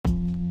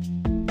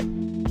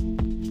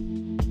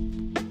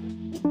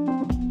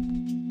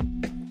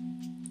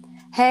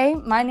Hey,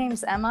 my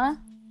name's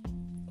Emma,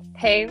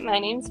 Hey, my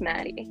name's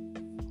Maddie.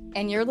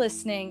 and you're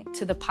listening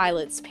to The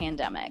Pilot's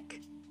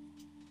Pandemic.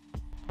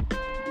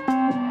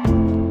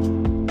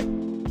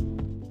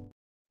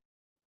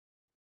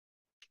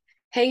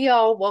 Hey,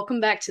 y'all,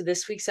 welcome back to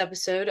this week's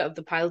episode of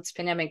The Pilot's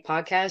Pandemic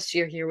podcast.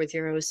 You're here with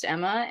your host,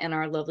 Emma, and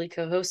our lovely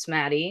co host,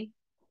 Maddie.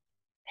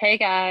 Hey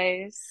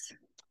guys.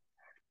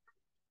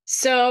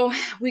 So,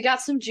 we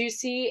got some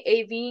juicy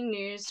AV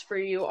news for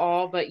you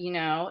all, but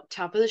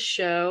top of the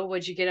show,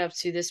 what'd you get up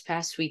to this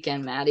past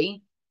weekend,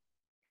 Maddie?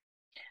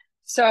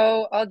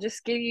 So I'll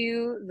just give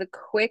you the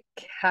quick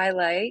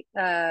highlight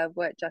of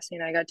what Jesse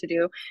and I got to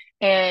do.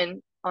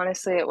 And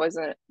honestly, it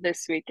wasn't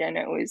this weekend.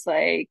 It was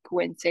like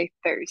Wednesday,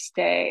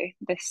 Thursday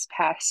this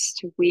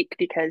past week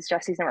because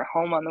Jesse's never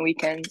home on the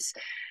weekends.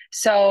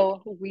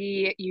 So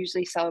we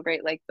usually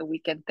celebrate like the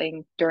weekend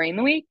thing during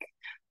the week.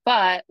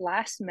 But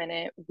last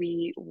minute,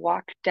 we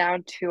walked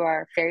down to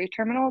our ferry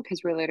terminal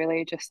because we're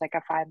literally just like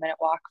a 5-minute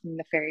walk from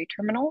the ferry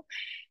terminal,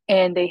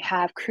 and they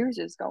have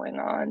cruises going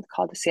on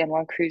called the San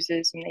Juan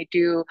cruises, and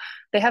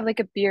they have like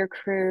a beer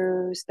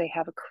cruise, they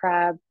have a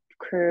crab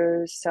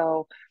cruise.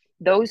 So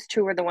those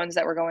two were the ones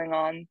that were going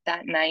on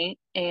that night,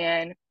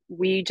 and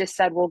we just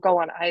said we'll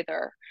go on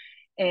either.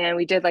 And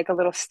we did like a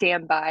little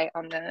standby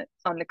on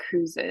the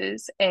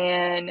cruises,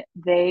 and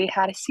they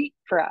had a seat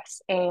for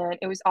us, and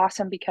it was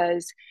awesome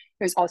because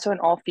it was also an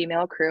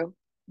all-female crew.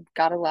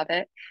 Gotta love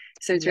it.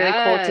 So it's really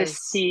cool to Yes.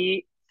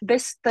 see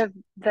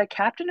the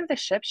captain of the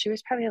ship. She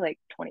was probably like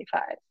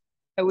 25.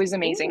 It was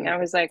amazing. Ooh. I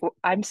was like,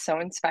 I'm so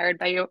inspired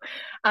by you.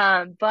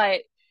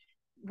 But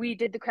we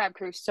did the crab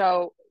cruise.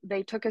 So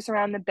they took us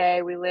around the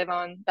bay. We live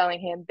on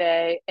Bellingham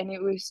Bay, and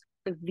it was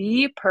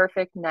the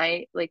perfect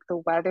night. Like the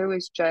weather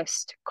was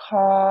just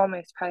calm.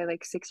 It's probably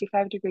like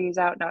 65 degrees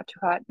out, not too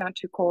hot, not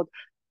too cold.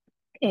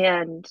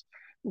 And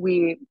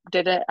we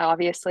did it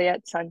obviously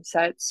at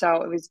sunset.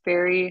 So it was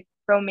very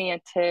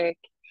romantic,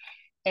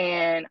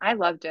 and I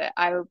loved it.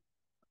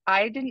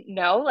 I didn't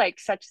know like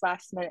such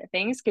last minute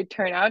things could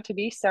turn out to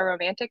be so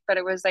romantic, but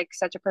it was like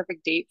such a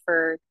perfect date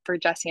for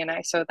Jesse and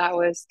I. So that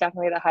was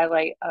definitely the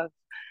highlight of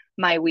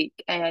my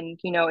week. And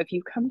if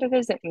you come to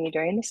visit me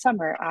during the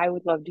summer, I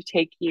would love to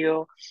take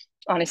you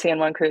on a San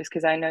Juan cruise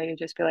because I know you'd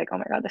just be like, "Oh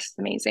my God, this is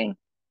amazing."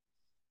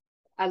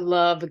 I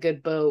love a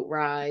good boat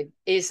ride.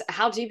 Is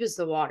how deep is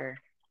the water?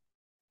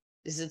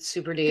 Is it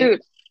super deep?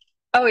 Dude,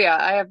 oh yeah,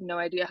 I have no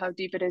idea how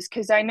deep it is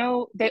because I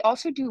know they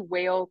also do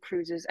whale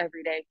cruises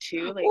every day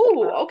too, like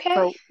Ooh, okay.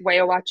 for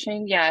whale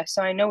watching. Yeah,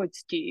 so I know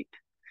it's deep.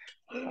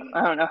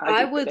 I don't know how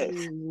I deep it would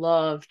is.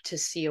 love to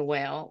see a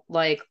whale.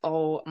 Like,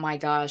 oh my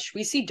gosh.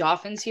 We see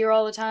dolphins here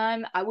all the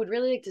time. I would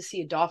really like to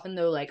see a dolphin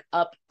though, like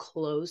up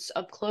close,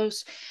 up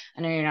close.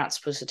 I know you're not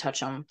supposed to touch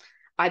them.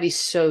 I'd be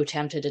so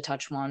tempted to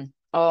touch one.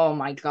 Oh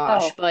my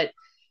gosh. Oh, But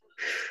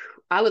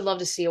I would love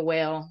to see a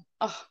whale.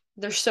 Oh,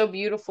 they're so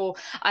beautiful.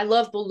 I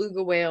love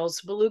beluga whales.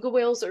 Beluga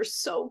whales are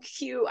so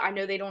cute. I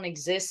know they don't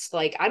exist.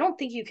 Like, I don't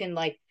think you can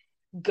like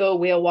go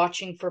whale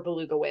watching for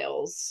beluga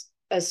whales,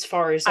 as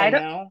far as I I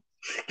don't know.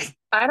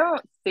 I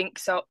don't think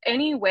so.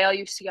 Any whale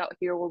you see out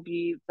here will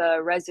be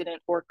the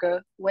resident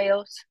orca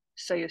whales.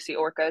 So you'll see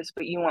orcas,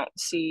 but you won't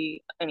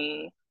see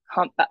any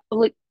humpback.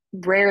 Like,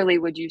 rarely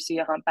would you see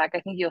a humpback.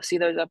 I think you'll see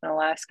those up in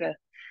Alaska,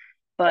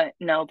 but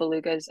no,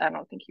 belugas, I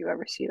don't think you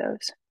ever see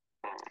those.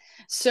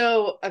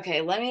 So,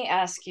 okay, let me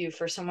ask you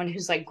for someone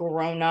who's like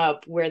grown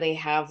up where they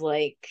have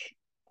like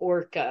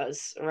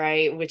orcas,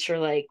 right? Which are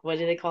like, what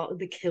do they call it?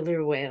 The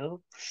killer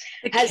whale.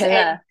 The Has it,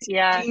 killer, do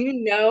yeah.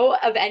 you know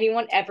of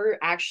anyone ever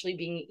actually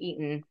being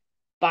eaten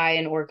by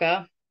an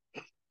orca?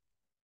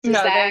 Does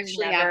No, that there's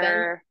actually happen?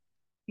 never,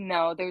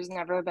 no, there's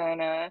never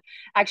been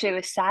actually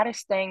the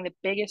saddest thing, the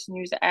biggest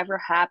news that ever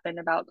happened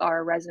about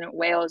our resident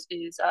whales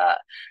is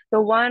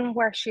the one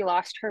where she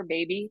lost her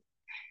baby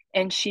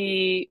and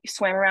she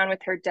swam around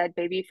with her dead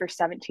baby for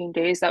 17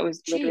 days. That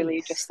was literally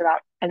Jeez. just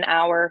about an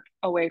hour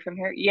away from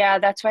here. Yeah,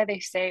 that's why they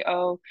say,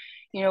 oh,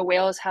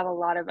 whales have a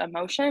lot of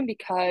emotion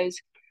because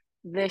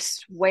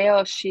this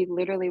whale, she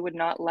literally would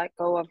not let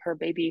go of her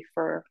baby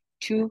for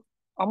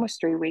almost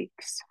 3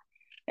 weeks,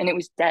 and it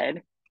was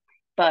dead.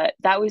 But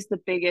that was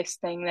the biggest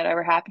thing that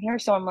ever happened here.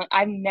 So I'm like,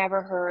 I've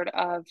never heard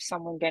of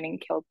someone getting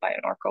killed by an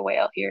orca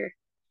whale here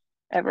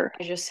ever.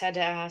 I just had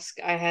to ask.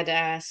 I had to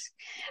ask.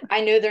 I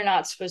know they're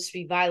not supposed to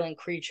be violent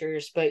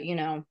creatures, but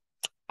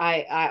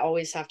I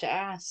always have to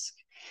ask.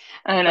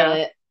 I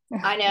know. But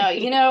I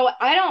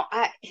know,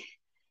 I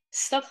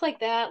stuff like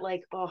that,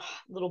 like oh,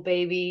 little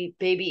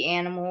baby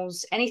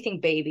animals,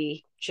 anything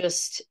baby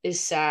just is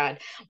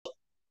sad.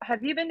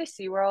 Have you been to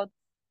SeaWorld?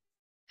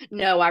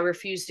 No, I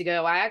refuse to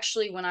go. I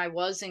actually, when I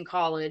was in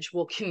college,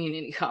 well,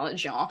 community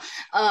college, y'all,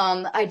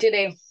 I did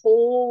a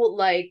whole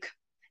like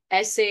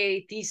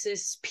essay,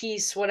 thesis,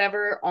 piece,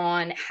 whatever,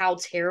 on how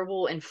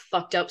terrible and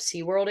fucked up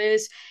SeaWorld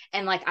is.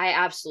 And like I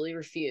absolutely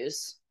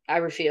refuse. I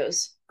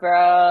refuse.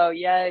 Bro,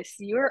 yes,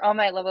 you were on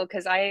my level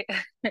because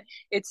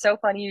it's so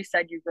funny you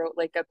said you wrote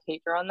like a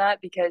paper on that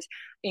because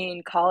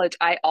in college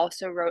I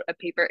also wrote a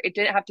paper. It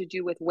didn't have to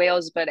do with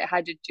whales, but it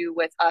had to do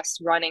with us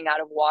running out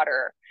of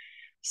water.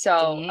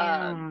 So,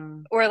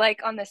 Damn. or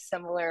like on the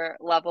similar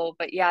level,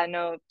 but yeah,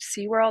 no,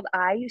 SeaWorld,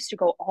 I used to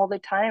go all the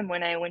time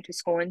when I went to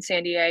school in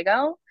San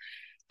Diego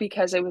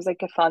because it was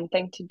like a fun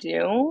thing to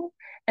do.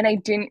 And I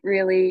didn't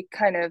really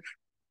kind of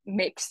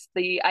mix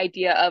the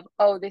idea of,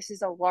 oh, this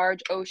is a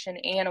large ocean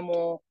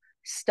animal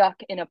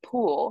stuck in a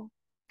pool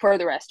for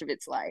the rest of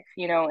its life,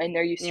 and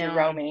they're used to Yeah.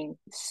 roaming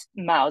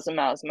miles and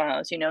miles and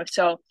miles.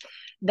 So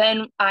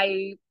then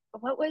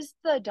what was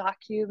the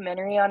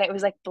documentary on it? It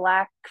was like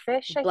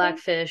Blackfish, I think.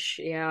 Blackfish.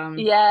 Yeah.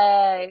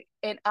 Yeah.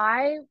 And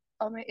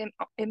oh my,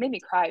 it made me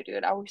cry,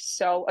 dude. I was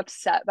so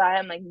upset by it.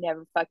 I'm like,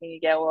 never fucking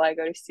again will I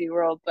go to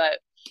SeaWorld. But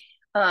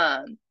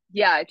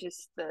yeah,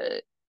 just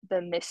the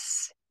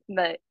miss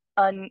the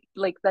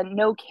like the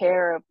no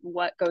care of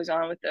what goes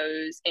on with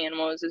those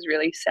animals is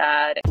really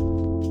sad.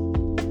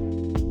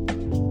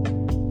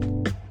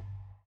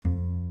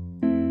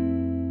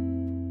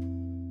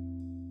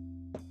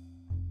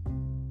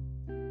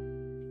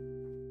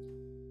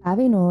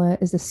 Avinola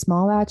is a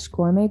small batch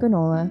gourmet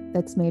granola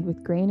that's made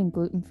with grain and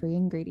gluten free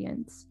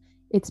ingredients.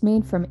 It's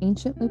made from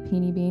ancient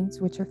lupini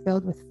beans, which are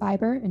filled with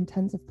fiber and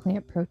tons of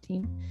plant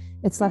protein.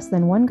 It's less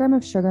than 1 gram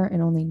of sugar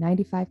and only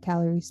 95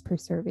 calories per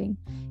serving.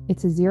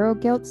 It's a zero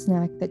guilt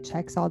snack that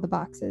checks all the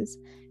boxes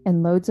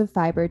and loads of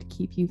fiber to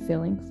keep you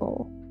feeling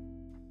full.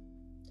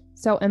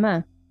 So,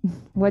 Emma,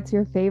 what's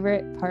your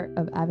favorite part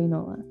of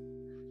Avinola?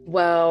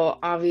 Well,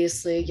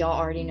 obviously, y'all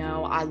already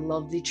know I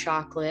love the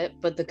chocolate,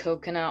 but the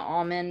coconut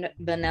almond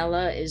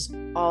vanilla is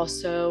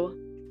also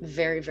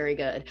very, very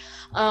good.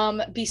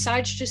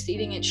 Besides just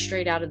eating it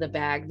straight out of the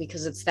bag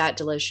because it's that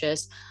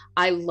delicious,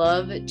 I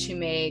love to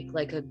make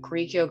like a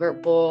Greek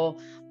yogurt bowl,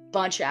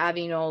 bunch of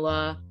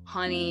avinola,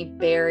 honey,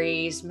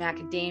 berries,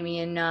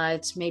 macadamia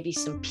nuts, maybe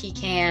some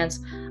pecans.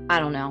 I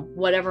don't know,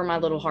 whatever my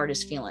little heart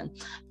is feeling.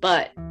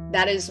 But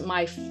that is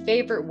my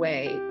favorite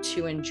way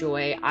to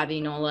enjoy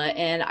Avinola.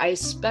 And I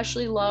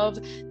especially love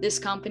this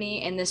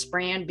company and this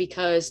brand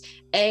because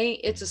A,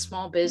 it's a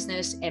small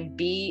business, and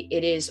B,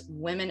 it is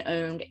women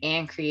owned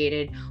and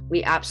created.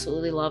 We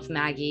absolutely love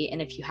Maggie.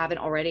 And if you haven't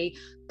already,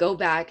 go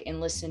back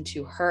and listen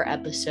to her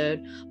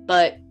episode.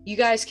 But you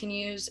guys can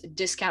use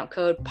discount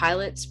code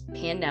Pilots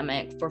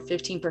Pandemic for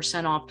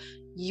 15% off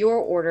your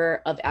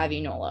order of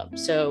Avinola.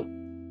 So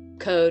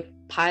code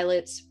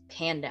Pilots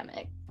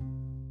Pandemic.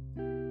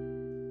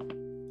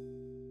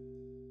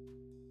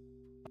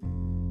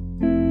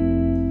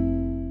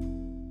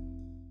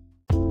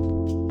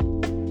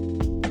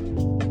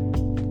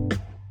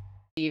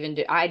 Even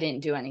do I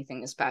didn't do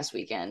anything this past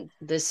weekend.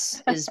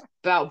 This has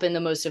about been the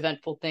most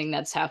eventful thing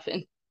that's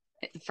happened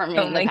for me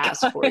Oh in the my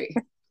past God.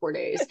 4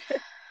 days.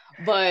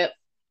 But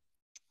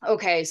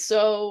okay,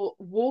 so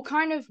we'll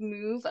kind of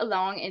move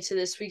along into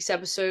this week's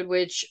episode,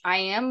 which I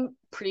am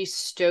pretty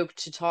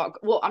stoked to talk.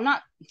 Well, I'm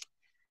not,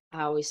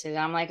 I always say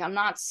that. I'm like, I'm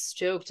not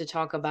stoked to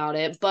talk about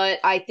it, but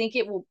I think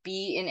it will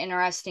be an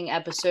interesting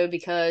episode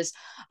because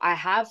I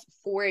have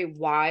for a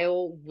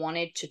while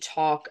wanted to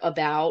talk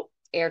about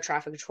air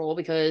traffic control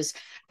because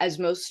as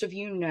most of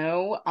you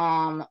know,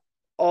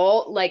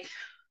 all like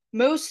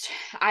most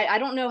I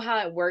don't know how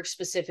it works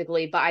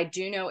specifically, but I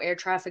do know air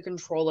traffic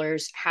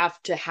controllers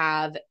have to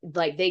have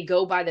like they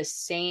go by the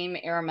same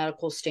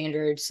aeromedical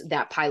standards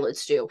that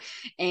pilots do.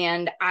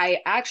 And I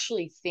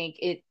actually think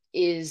it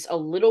is a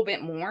little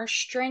bit more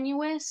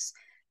strenuous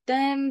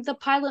than the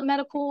pilot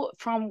medical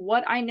from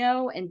what I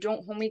know, and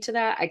don't hold me to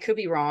that. I could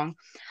be wrong.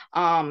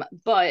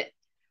 But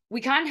we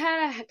kind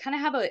of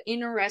have an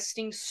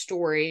interesting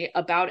story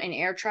about an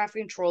air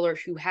traffic controller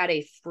who had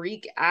a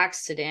freak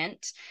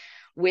accident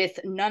with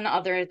none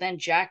other than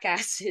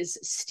Jackass's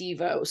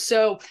Steve-O.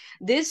 So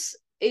this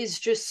is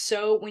just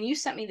so when you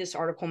sent me this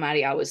article,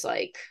 Maddie, I was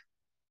like,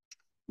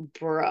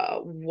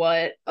 bruh,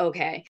 what?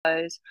 Okay.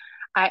 I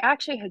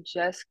actually had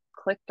just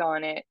clicked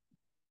on it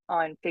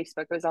on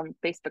Facebook. It was on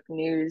Facebook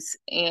News,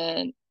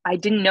 and I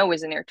didn't know it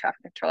was an air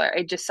traffic controller.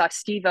 I just saw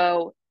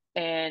Steve-O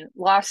and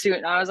lawsuit,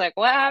 and I was like,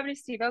 what happened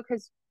to Steve-O?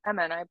 Because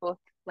Emma and I both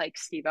like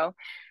Steve-O.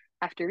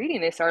 After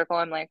reading this article,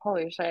 I'm like,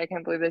 holy shit, I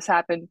can't believe this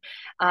happened.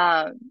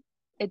 Um,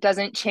 it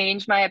doesn't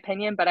change my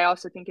opinion, but I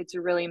also think it's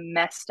a really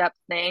messed up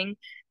thing.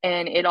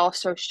 And it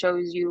also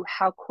shows you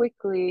how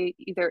quickly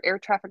either air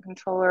traffic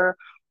controller,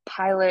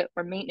 pilot,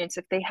 or maintenance,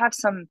 if they have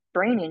some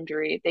brain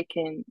injury, they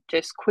can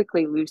just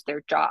quickly lose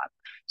their job.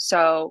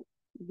 So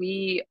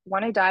we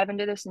want to dive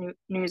into this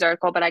news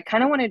article, but I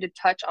kind of wanted to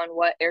touch on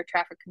what air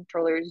traffic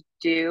controllers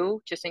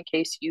do, just in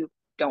case you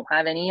don't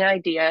have any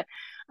idea,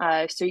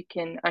 so you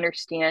can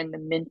understand the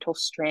mental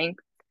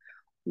strength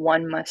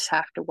one must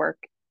have to work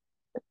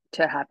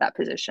to have that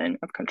position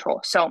of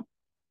control. So,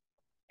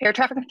 air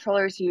traffic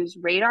controllers use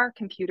radar,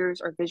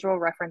 computers, or visual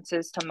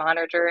references to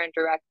monitor and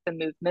direct the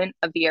movement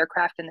of the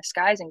aircraft in the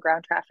skies and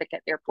ground traffic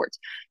at airports.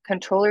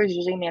 Controllers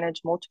usually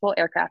manage multiple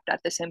aircraft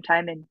at the same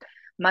time and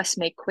must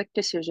make quick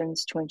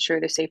decisions to ensure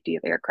the safety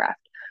of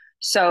aircraft.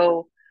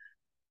 So,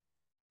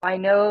 I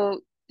know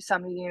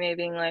some of you may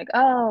be like,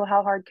 oh,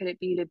 how hard could it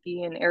be to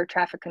be an air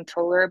traffic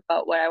controller?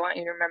 But what I want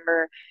you to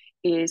remember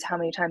is how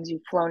many times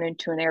you've flown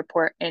into an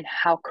airport and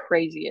how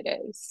crazy it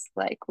is,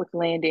 like with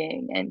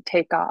landing and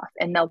takeoff.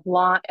 And the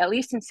lot, at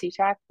least in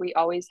SeaTac, we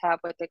always have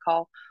what they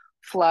call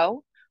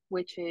flow,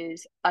 which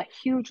is a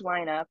huge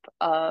lineup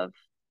of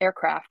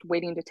aircraft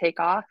waiting to take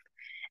off.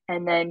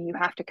 And then you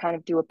have to kind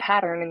of do a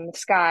pattern in the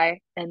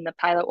sky. And the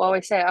pilot will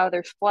always say, oh,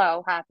 there's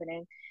flow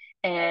happening.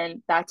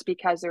 And that's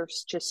because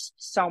there's just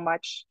so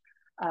much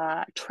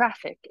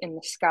traffic in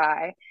the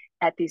sky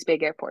at these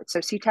big airports. So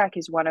SeaTac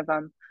is one of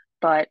them,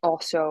 but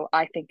also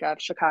I think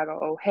of Chicago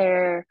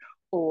O'Hare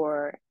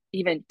or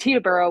even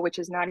Teterboro, which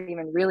is not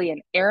even really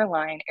an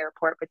airline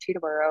airport, but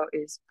Teterboro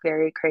is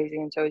very crazy,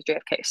 and so is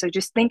JFK. So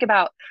just think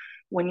about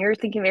when you're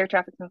thinking of air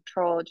traffic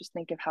control, just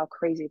think of how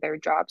crazy their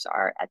jobs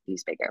are at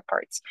these big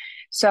airports.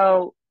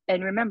 So,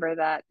 and remember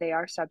that they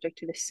are subject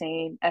to the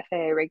same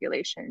FAA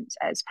regulations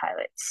as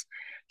pilots.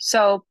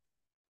 So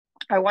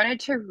I wanted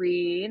to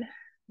read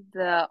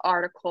the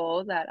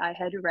article that I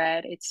had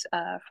read. It's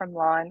from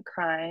Law and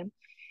Crime.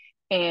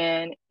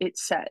 And it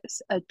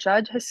says a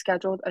judge has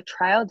scheduled a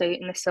trial date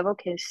in a civil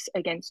case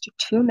against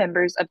two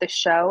members of the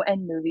show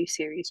and movie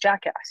series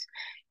Jackass.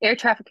 Air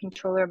traffic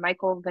controller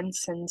Michael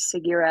Vincent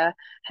Segura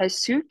has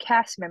sued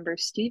cast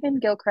members Stephen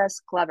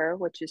Gilchrist Glover,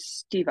 which is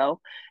Steve-O,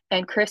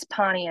 and Chris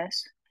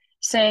Pontius,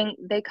 saying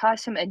they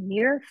caused him a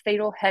near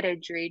fatal head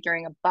injury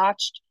during a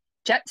botched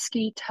jet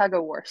ski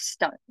tug-of-war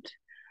stunt.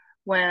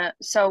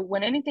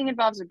 When anything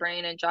involves a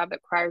brain and job that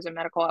requires a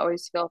medical, I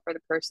always feel for the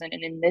person.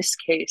 And in this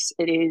case,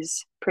 it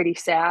is pretty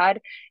sad.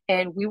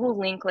 And we will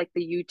link like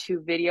the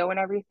YouTube video and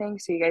everything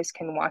so you guys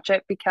can watch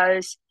it,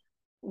 because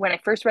when I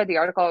first read the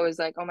article, I was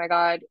like, oh my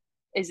God,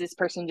 is this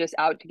person just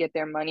out to get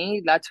their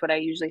money? That's what I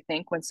usually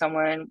think when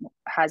someone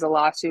has a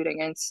lawsuit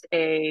against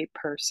a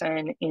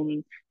person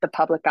in the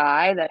public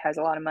eye that has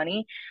a lot of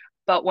money.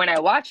 But when I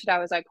watched it, I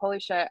was like,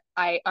 holy shit,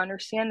 I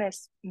understand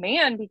this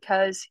man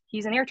because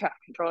he's an air traffic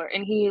controller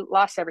and he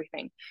lost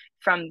everything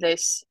from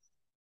this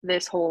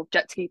whole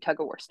jet ski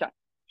tug of war stuff.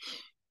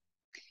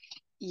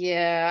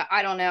 Yeah,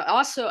 I don't know.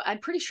 Also, I'm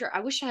pretty sure,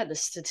 I wish I had the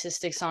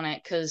statistics on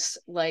it, because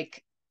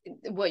like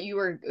what you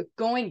were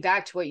going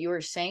back to what you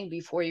were saying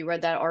before you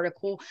read that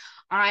article,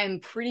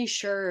 I'm pretty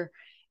sure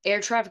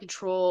air traffic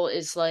control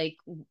is like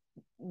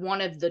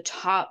one of the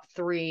top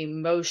 3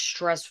 most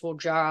stressful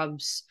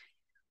jobs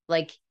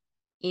like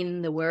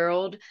in the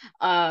world.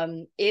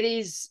 It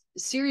is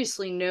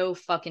seriously no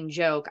fucking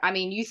joke. I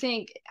mean, you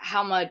think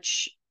how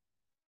much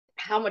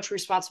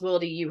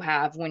responsibility you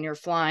have when you're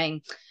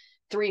flying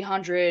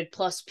 300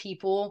 plus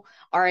people.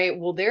 All right,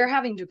 well, they're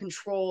having to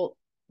control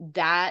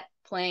that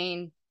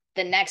plane,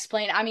 the next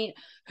plane. I mean,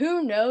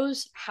 who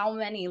knows how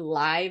many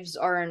lives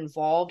are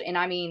involved? And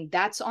I mean,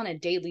 that's on a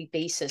daily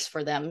basis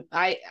for them.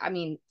 I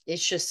mean,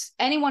 it's just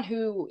anyone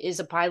who is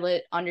a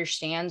pilot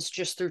understands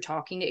just through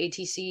talking to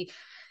ATC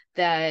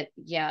that,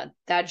 yeah,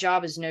 that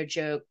job is no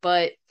joke.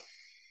 But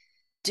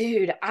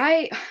dude,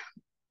 I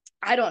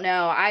don't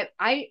know.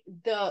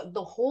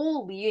 The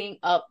whole leading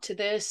up to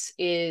this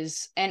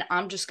is, and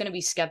I'm just gonna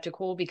be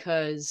skeptical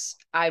because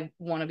I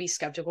want to be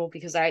skeptical,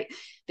 because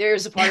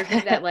there's a part of me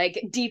that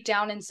like deep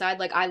down inside,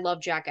 like I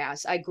love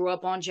Jackass. I grew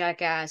up on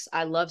Jackass.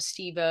 I love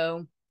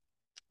Steve-O.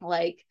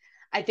 Like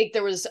I think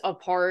there was a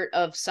part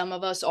of some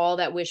of us all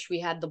that wish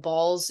we had the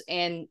balls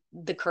and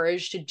the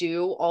courage to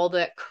do all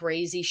that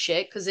crazy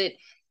shit, because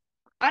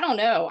I don't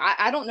know.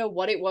 I don't know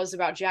what it was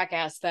about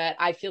Jackass that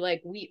I feel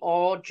like we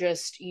all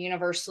just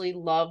universally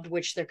loved,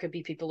 which there could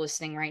be people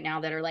listening right now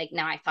that are like,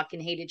 nah, I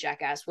fucking hated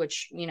Jackass,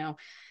 which, you know,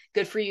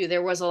 good for you.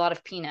 There was a lot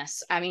of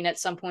penis. I mean, at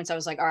some points I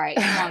was like, all right,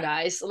 come on,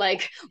 guys,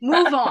 like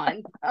move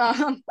on.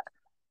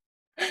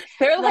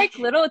 They're like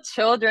little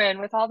children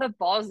with all the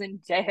balls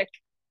and dick.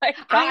 Like,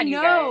 God, I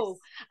you know, guys.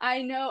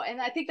 I know.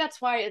 And I think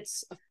that's why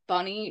it's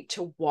funny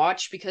to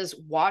watch, because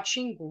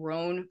watching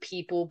grown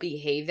people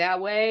behave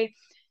that way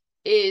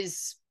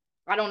is,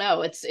 I don't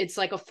know, it's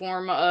like a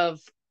form of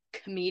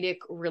comedic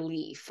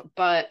relief.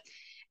 But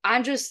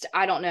I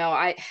don't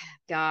know.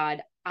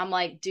 God, I'm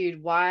like,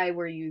 dude, why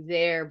were you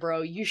there,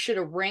 bro? You should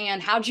have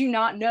ran. How'd you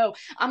not know?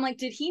 I'm like,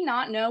 did he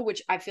not know?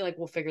 Which I feel like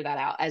we'll figure that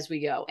out as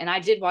we go. And I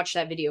did watch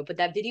that video, but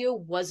that video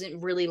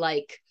wasn't really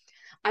like,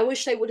 I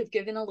wish they would have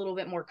given a little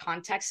bit more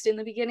context in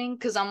the beginning,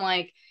 because I'm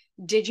like,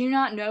 did you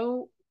not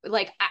know?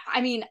 Like,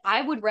 I mean,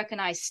 I would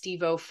recognize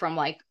Steve-O from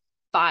like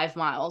 5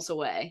 miles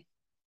away.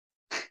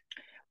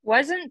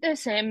 Wasn't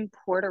this in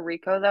Puerto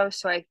Rico though?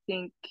 So I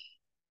think,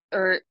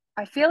 or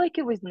I feel like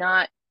it was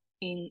not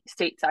in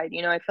stateside.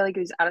 You know, I feel like it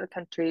was out of the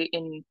country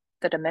in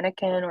the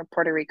Dominican or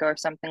Puerto Rico or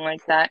something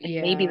like that.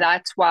 And maybe Yeah.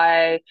 that's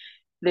why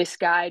this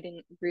guy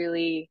didn't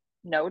really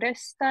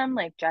notice them.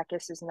 Like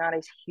Jackass is not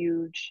as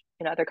huge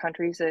in other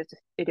countries as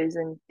it is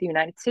in the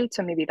United States.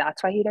 So maybe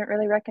that's why he didn't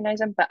really recognize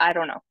them. But I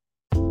don't know.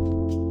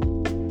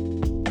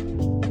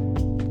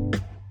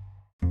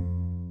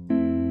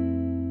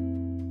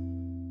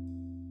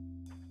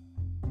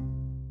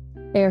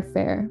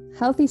 Airfare,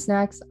 healthy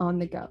snacks on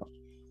the go.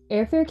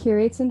 Airfare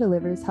curates and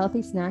delivers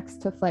healthy snacks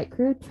to flight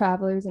crew,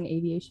 travelers, and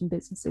aviation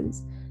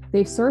businesses.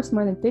 They've sourced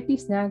more than 50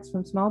 snacks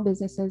from small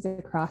businesses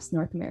across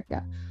North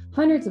America.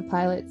 Hundreds of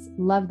pilots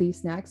love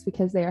these snacks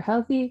because they are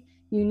healthy,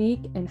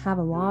 unique, and have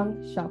a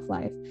long shelf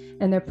life.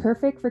 And they're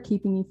perfect for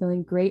keeping you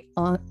feeling great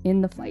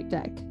in the flight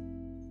deck.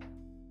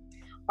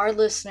 Our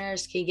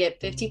listeners can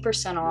get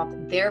 50% off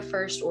their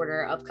first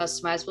order of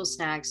customizable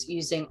snacks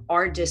using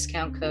our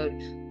discount code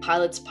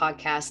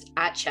PILOTSPODCAST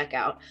at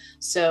checkout.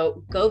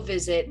 So go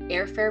visit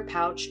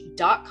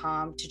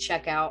airfarepouch.com to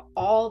check out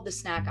all the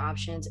snack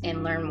options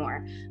and learn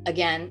more.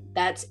 Again,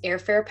 that's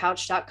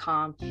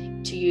airfarepouch.com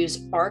to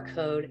use our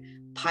code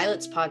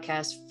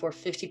PILOTSPODCAST for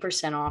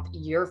 50% off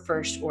your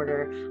first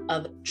order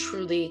of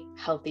truly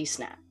healthy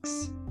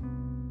snacks.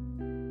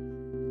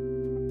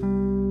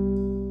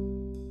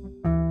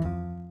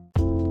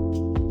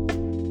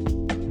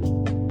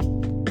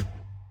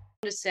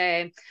 To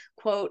say,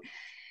 quote,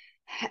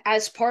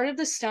 as part of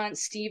the stunt,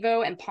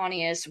 Steve-O and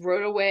Pontius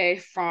rode away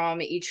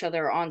from each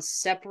other on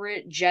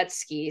separate jet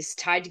skis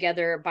tied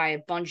together by a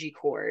bungee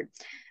cord.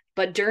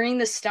 But during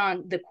the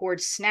stunt, the cord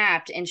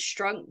snapped and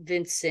struck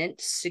Vince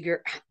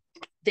Segura.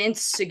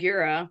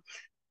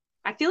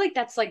 I feel like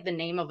that's like the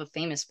name of a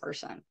famous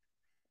person.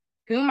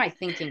 Who am I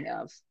thinking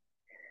of?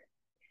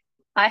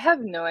 I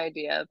have no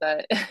idea,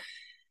 but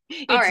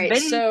All it's right,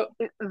 been so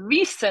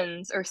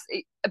reasons, or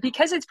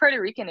because it's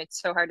Puerto Rican, it's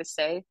so hard to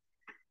say.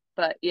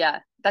 But yeah,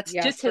 that's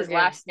just his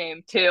last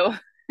name too.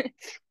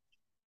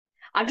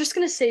 I'm just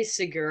going to say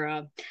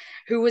Segura,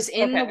 who was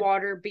in the Okay.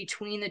 water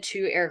between the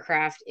two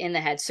aircraft in the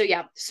head. So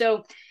yeah,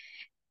 so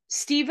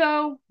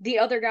Steve-O, the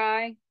other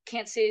guy,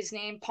 can't say his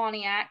name,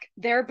 Pontiac,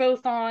 they're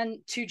both on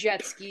two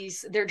jet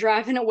skis. They're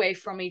driving away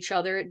from each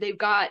other. They've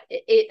got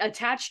it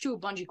attached to a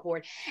bungee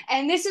cord.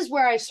 And this is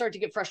where I start to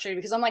get frustrated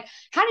because I'm like,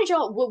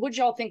 what would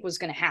y'all think was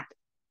going to happen?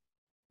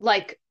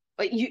 Like,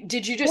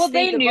 did you just think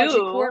they the knew.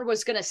 bungee cord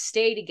was going to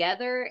stay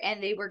together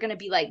and they were going to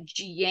be like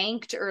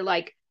yanked, or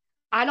like,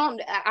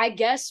 I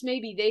guess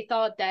maybe they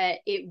thought that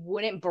it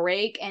wouldn't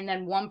break and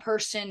then one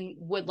person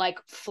would like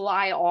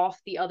fly off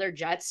the other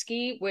jet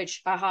ski,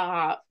 which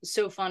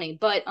so funny.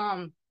 But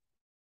I'm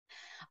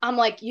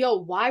like, yo,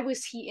 why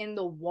was he in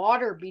the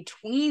water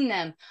between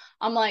them?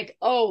 I'm like,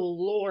 oh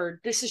Lord,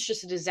 this is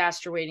just a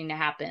disaster waiting to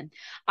happen.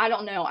 I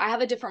don't know. I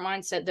have a different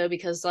mindset though,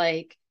 because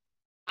like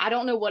I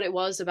don't know what it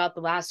was about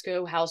the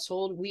Lasco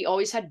household. We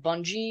always had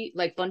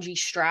bungee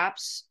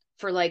straps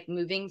for like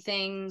moving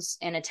things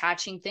and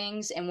attaching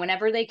things. And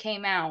whenever they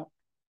came out,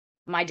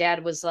 my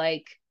dad was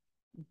like,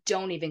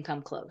 don't even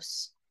come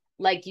close.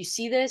 Like, you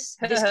see this?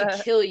 This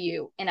could kill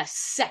you in a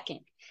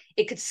second.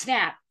 It could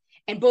snap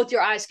and both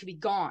your eyes could be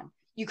gone.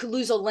 You could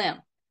lose a limb.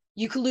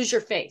 You could lose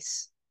your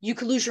face. You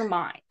could lose your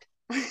mind.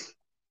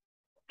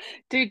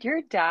 Dude,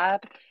 your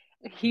dad,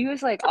 he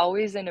was like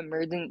always in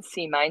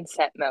emergency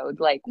mindset mode.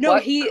 Like, No,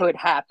 what could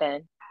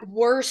happen?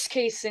 Worst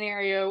case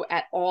scenario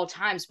at all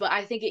times. But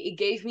I think it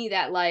gave me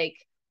that, like,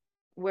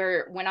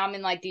 where when I'm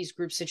in like these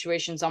group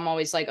situations, I'm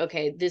always like,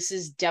 okay, this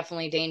is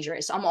definitely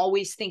dangerous. I'm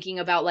always thinking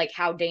about like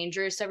how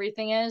dangerous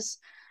everything is.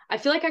 I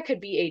feel like I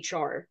could be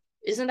HR.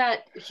 Isn't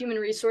that human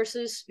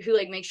resources who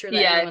like make sure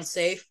that everyone's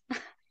safe?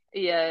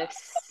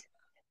 Yes.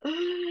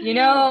 You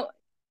know,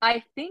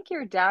 I think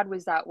your dad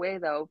was that way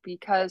though,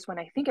 because when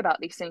I think about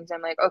these things,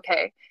 I'm like,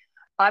 okay,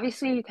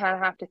 obviously you kind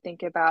of have to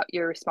think about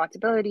your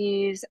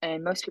responsibilities,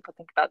 and most people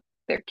think about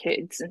their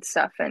kids and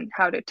stuff and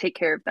how to take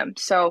care of them.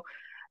 So,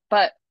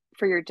 but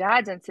for your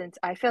dad's instance,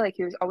 I feel like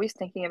he was always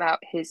thinking about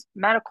his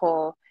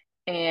medical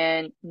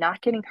and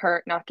not getting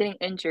hurt, not getting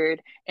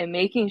injured, and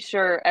making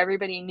sure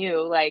everybody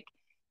knew like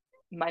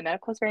my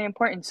medical is very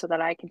important so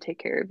that I can take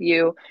care of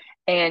you.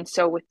 And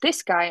so with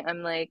this guy,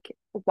 I'm like,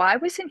 why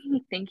wasn't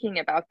he thinking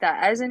about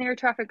that? As an air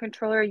traffic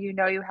controller, you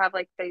know, you have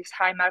like these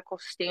high medical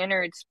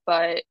standards,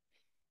 but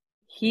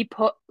he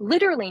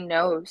literally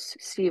knows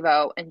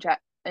Steve-O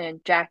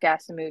and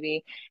Jackass the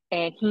movie,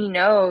 and he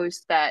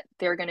knows that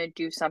they're going to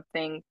do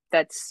something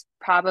that's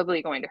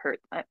probably going to hurt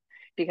them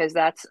because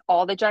that's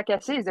all the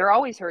Jackass is. They're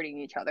always hurting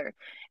each other.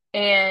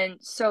 And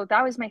so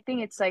that was my thing.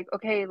 It's like,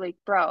 okay, like,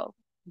 bro,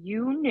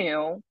 you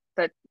knew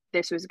that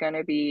this was going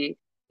to be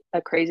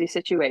a crazy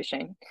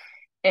situation,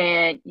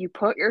 and you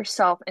put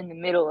yourself in the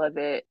middle of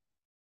it,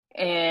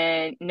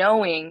 and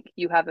knowing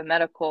you have a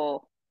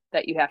medical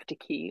that you have to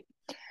keep.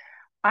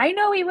 I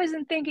know he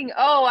wasn't thinking,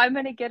 oh, I'm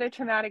going to get a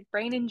traumatic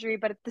brain injury,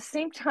 but at the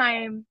same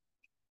time,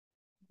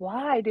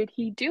 why did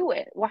he do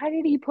it? Why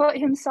did he put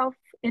himself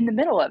in the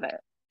middle of it?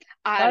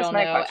 I That's don't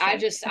my know.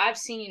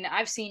 question.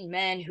 I've seen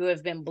men who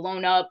have been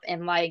blown up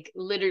and like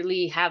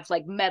literally have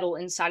like metal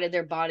inside of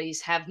their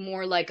bodies, have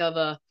more like of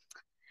a,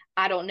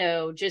 I don't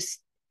know, just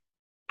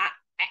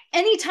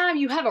anytime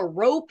you have a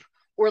rope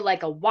or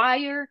like a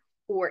wire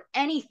or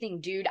anything,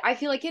 dude, I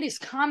feel like it is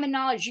common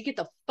knowledge. You get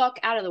the fuck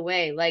out of the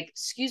way. Like,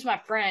 excuse my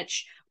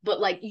French,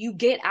 but like you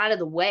get out of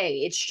the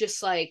way. It's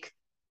just like,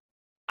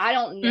 I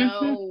don't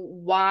Mm-hmm. know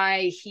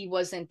why he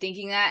wasn't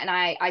thinking that. And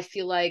I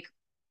feel like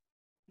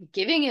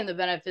giving him the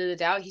benefit of the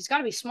doubt, he's got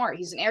to be smart.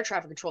 He's an air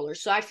traffic controller.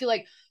 So I feel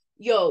like,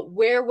 yo,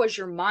 where was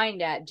your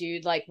mind at,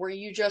 dude? Like, were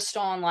you just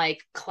on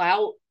like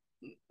clout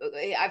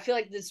I feel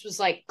like this was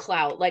like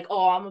clout. Like,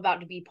 oh, I'm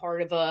about to be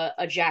part of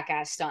a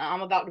Jackass stunt.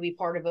 I'm about to be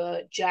part of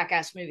a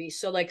Jackass movie.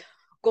 So like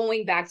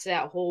going back to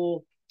that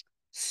whole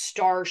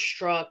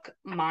starstruck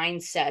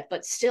mindset,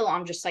 but still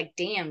I'm just like,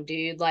 damn,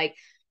 dude, like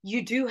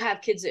you do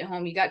have kids at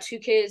home. You got 2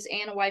 kids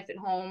and a wife at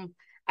home.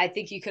 I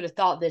think you could have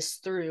thought this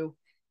through,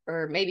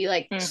 or maybe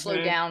like slow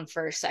Mm-hmm. down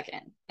for a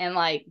second. And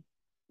like,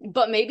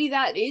 but maybe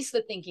that is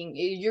the thinking.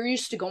 You're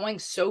used to going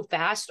so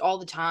fast all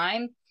the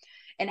time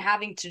and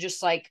having to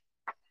just like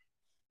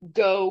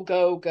go,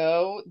 go,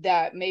 go,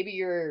 that maybe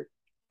you're,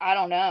 I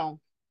don't know,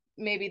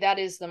 maybe that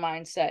is the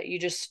mindset. You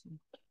just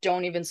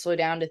don't even slow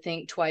down to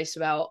think twice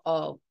about,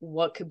 oh,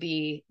 what could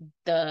be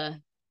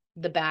the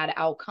bad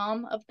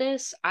outcome of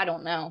this. I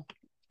don't know.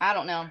 I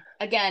don't know.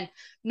 Again,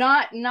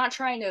 not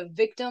trying to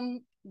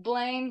victim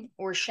blame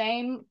or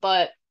shame,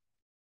 but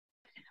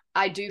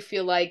I do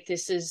feel like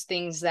this is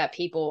things that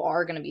people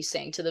are going to be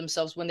saying to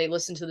themselves when they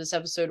listen to this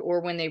episode or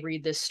when they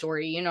read this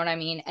story. You know what I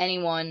mean?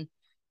 Anyone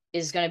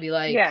is going to be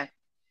like, Yeah.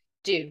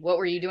 dude, what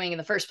were you doing in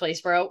the first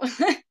place, bro?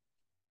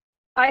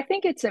 I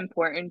think it's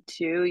important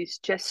too, is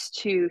just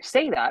to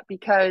say that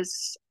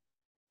because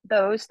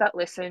those that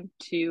listen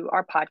to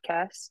our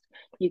podcast,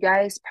 you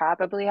guys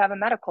probably have a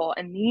medical,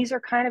 and these are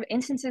kind of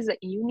instances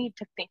that you need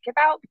to think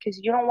about because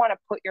you don't want to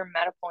put your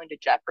medical into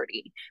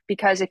jeopardy.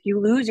 Because if you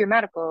lose your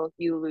medical,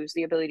 you lose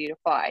the ability to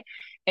fly,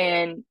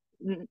 and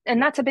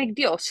that's a big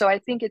deal. So I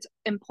think it's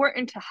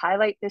important to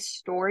highlight this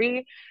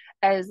story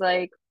as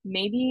like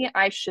maybe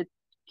I should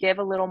give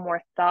a little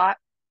more thought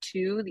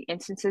to the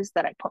instances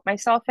that I put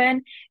myself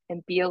in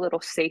and be a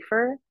little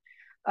safer.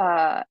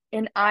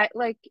 And I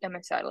like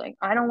Emma said, like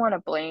I don't want to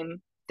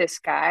blame this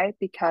guy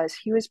because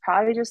he was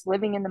probably just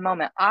living in the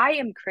moment. I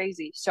am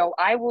crazy, so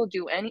I will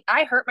do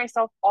I hurt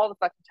myself all the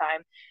fucking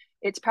time.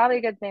 It's probably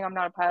a good thing I'm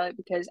not a pilot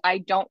because I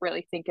don't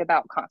really think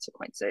about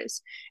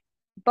consequences.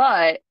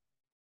 But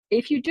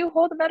if you do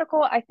hold a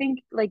medical, I think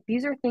like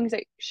these are things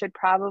that should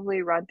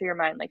probably run through your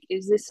mind. Like,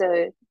 is this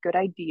a good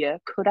idea?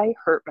 Could I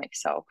hurt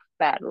myself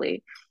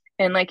badly?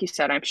 And like you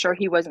said, I'm sure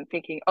he wasn't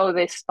thinking, oh,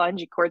 this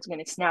spongy cord's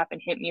going to snap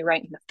and hit me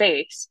right in the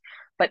face.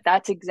 But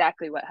that's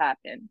exactly what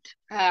happened.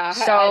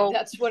 So,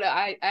 That's what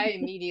I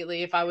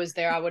immediately, if I was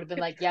there, I would have been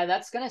like, yeah,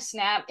 that's gonna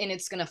snap and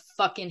it's gonna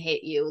fucking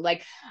hit you.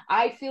 Like,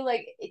 I feel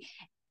like,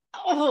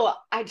 oh,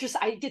 I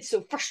get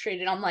so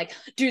frustrated. I'm like,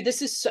 dude,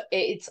 this is so,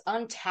 it's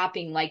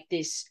untapping like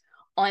this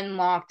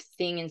unlocked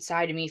thing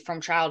inside of me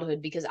from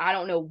childhood because I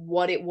don't know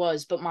what it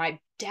was, but my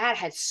dad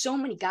had so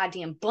many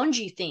goddamn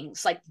bungee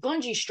things, like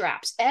bungee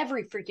straps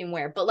every freaking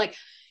where. But like,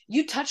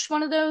 you touched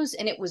one of those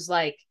and it was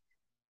like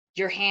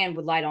your hand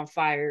would light on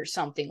fire or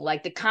something.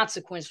 Like the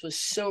consequence was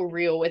so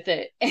real with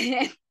it. And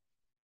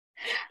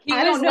he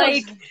I was don't know.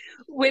 like,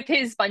 with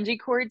his bungee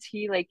cords,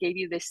 he like gave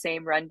you the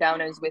same rundown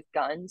as with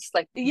guns.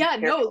 Like, be Yeah,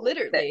 no, careful with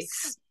literally.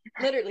 this.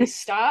 Literally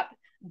stop,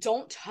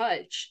 don't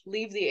touch,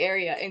 leave the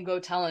area and go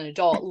tell an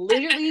adult.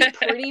 Literally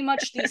pretty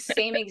much the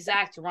same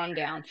exact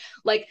rundown.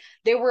 Like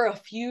there were a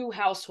few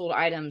household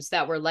items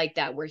that were like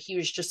that where he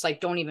was just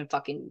like, don't even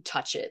fucking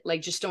touch it.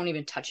 Like just don't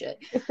even touch it.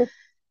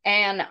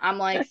 And I'm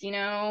like,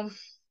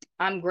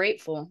 I'm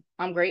grateful.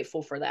 I'm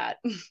grateful for that.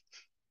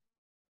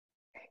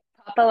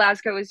 Papa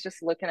Lasco was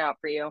just looking out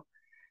for you.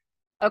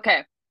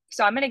 Okay,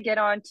 so I'm going to get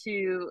on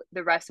to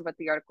the rest of what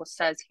the article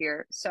says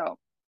here. So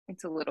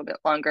it's a little bit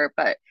longer,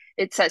 but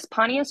it says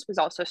Pontius was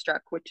also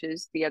struck, which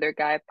is the other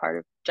guy, part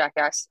of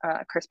Jackass,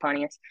 Chris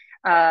Pontius,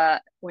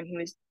 when he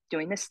was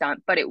doing the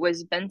stunt. But it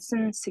was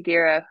Benson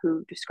Segura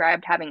who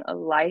described having a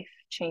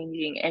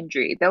life-changing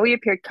injury. Though he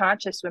appeared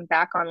conscious when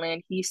back on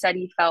land, he said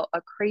he felt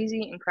a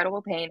crazy,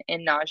 incredible pain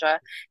and nausea.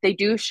 They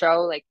do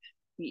show like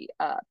the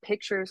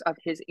pictures of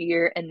his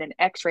ear and then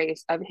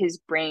x-rays of his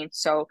brain,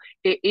 so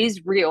it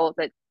is real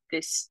that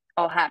this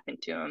all happened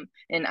to him.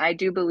 And I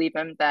do believe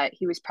him that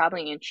he was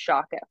probably in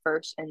shock at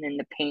first and then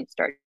the pain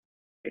started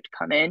to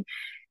come in.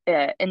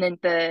 And then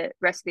the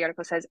rest of the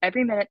article says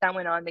every minute that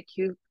went on, the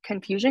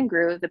confusion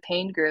grew, the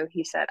pain grew.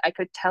 He said, I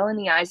could tell in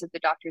the eyes of the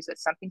doctors that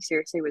something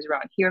seriously was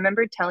wrong. He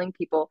remembered telling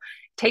people,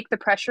 take the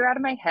pressure out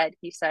of my head.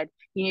 He said,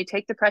 you need to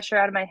take the pressure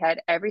out of my head.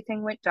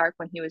 Everything went dark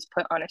when he was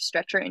put on a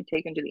stretcher and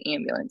taken to the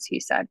ambulance, he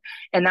said.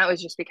 And that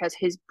was just because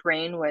his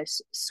brain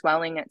was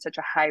swelling at such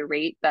a high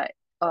rate that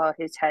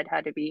his head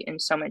had to be in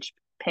so much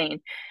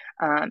pain.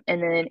 And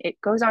then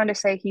it goes on to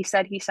say he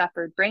said he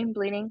suffered brain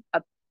bleeding,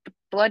 a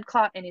blood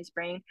clot in his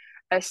brain,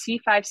 a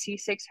C5,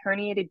 C6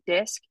 herniated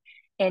disc,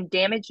 and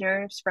damaged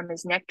nerves from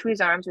his neck to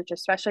his arms, which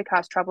especially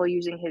caused trouble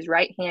using his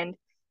right hand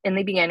in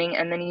the beginning.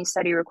 And then he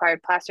said he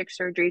required plastic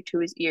surgery to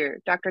his ear.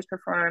 Doctors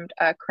performed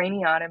a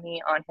craniotomy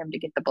on him to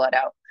get the blood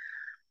out.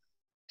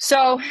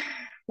 So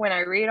when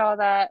I read all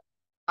that,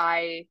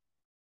 I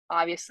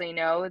obviously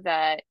know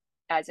that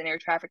as an air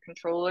traffic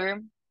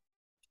controller,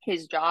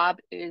 his job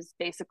is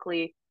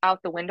basically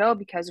out the window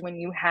because when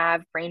you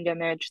have brain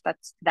damage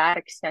that's that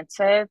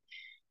extensive,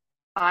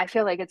 I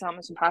feel like it's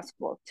almost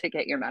impossible to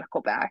get your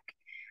medical back.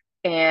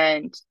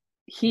 And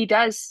he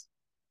does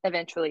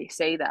eventually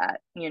say that,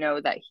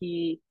 that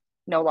he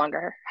no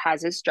longer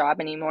has his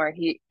job anymore.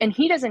 He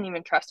doesn't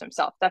even trust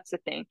himself. That's the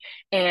thing.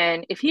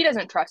 And if he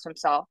doesn't trust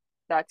himself,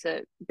 that's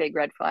a big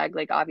red flag.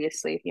 Like,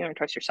 obviously, if you don't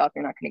trust yourself,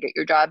 you're not going to get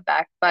your job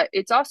back. But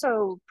it's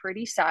also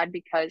pretty sad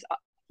because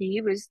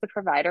he was the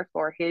provider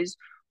for his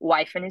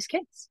wife and his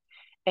kids.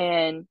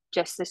 And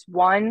just this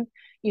one,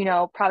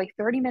 probably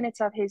 30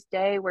 minutes of his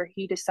day where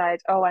he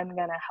decides, oh, I'm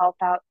going to help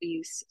out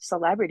these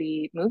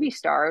celebrity movie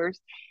stars.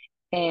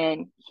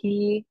 And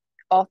he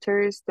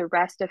alters the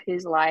rest of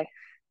his life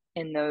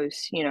in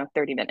those,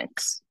 30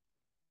 minutes.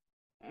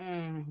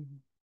 Mm.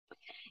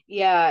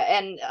 Yeah,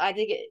 and I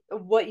think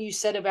what you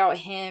said about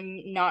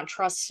him not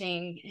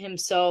trusting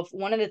himself,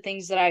 one of the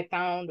things that I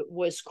found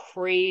was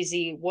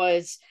crazy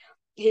was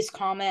his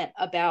comment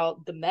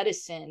about the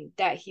medicine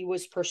that he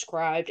was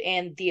prescribed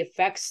and the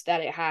effects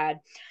that it had.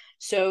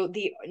 So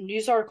the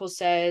news article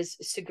says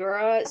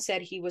Segura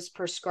said he was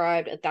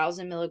prescribed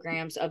 1,000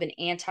 milligrams of an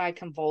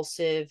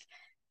anticonvulsive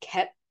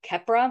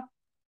Keppra.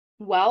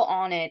 While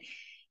on it,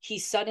 he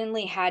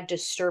suddenly had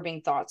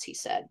disturbing thoughts, he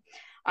said.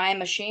 I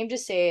am ashamed to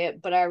say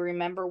it, but I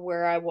remember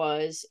where I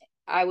was.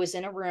 I was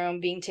in a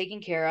room being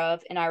taken care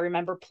of, and I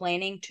remember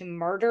planning to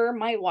murder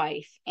my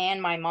wife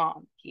and my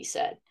mom, he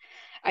said.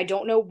 I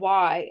don't know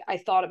why I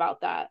thought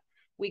about that.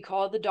 We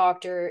called the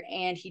doctor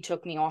and he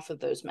took me off of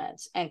those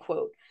meds, end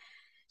quote.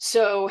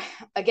 So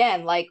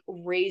again, like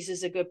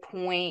raises a good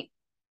point,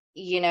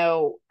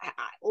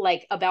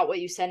 like about what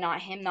you said,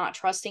 not him not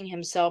trusting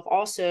himself.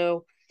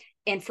 Also,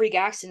 in freak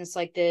accidents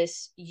like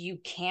this, you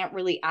can't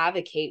really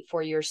advocate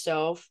for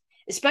yourself,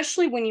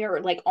 especially when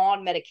you're like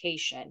on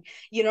medication.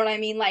 You know what I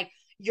mean? Like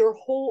your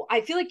whole,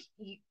 I feel like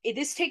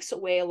this takes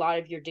away a lot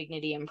of your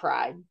dignity and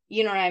pride.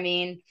 You know what I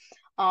mean?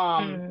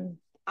 Um, Mm.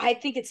 I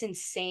think it's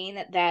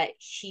insane that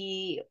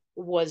he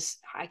was,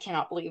 I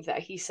cannot believe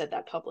that he said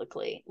that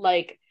publicly.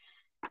 Like,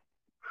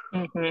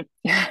 Mm-hmm.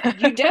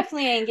 you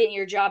definitely ain't getting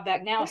your job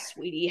back now,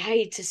 sweetie. I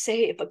hate to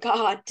say it, but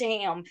god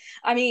damn.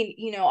 I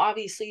mean,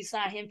 obviously it's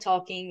not him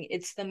talking,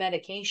 it's the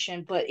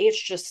medication, but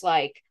it's just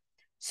like,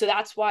 so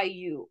that's why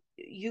you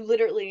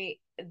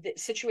literally,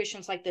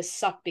 situations like this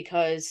suck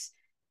because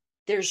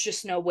there's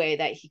just no way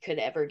that he could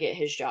ever get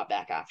his job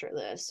back after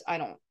this. I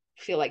don't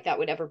feel like that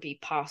would ever be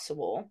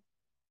possible.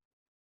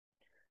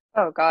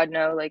 Oh God,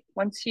 no. Like,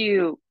 once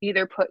you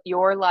either put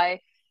your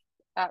life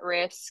at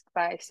risk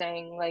by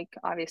saying, like,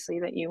 obviously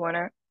that you want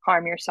to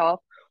harm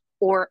yourself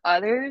or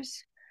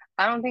others,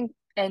 I don't think,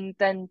 and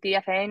then the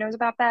FAA knows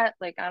about that,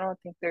 like, I don't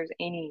think there's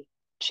any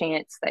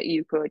chance that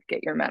you could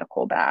get your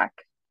medical back.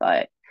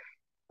 But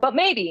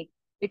maybe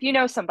if you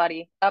know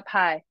somebody up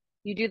high,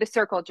 you do the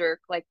circle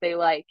jerk like they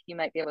like, you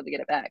might be able to get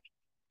it back.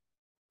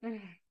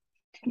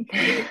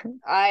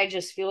 I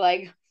just feel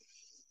like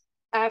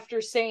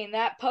after saying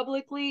that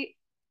publicly,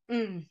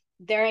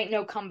 there ain't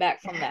no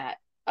comeback from that.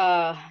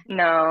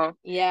 No. And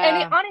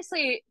Yeah.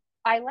 honestly,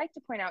 I like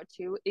to point out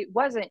too, it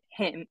wasn't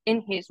him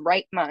in his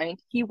right mind.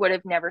 He would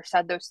have never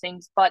said those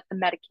things, but the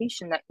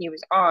medication that he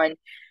was on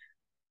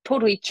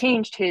totally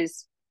changed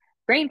his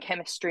brain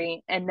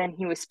chemistry. And then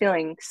he was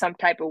feeling some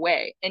type of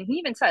way. And he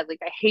even said, like,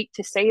 I hate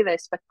to say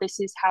this, but this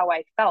is how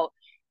I felt.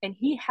 And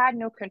he had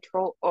no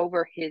control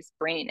over his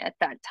brain at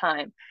that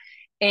time.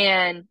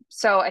 And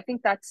so I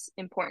think that's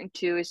important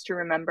too, is to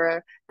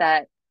remember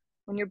that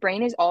when your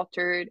brain is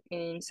altered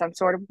in some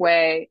sort of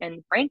way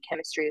and brain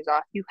chemistry is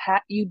off,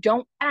 you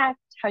don't act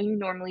how you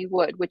normally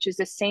would, which is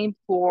the same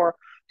for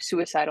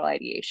suicidal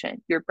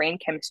ideation. Your brain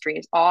chemistry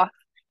is off,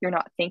 you're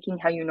not thinking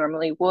how you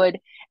normally would,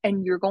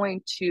 and you're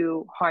going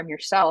to harm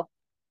yourself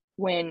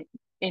when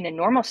in a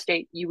normal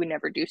state you would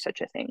never do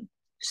such a thing.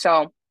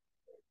 So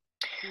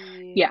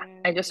yeah, Yeah,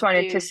 I just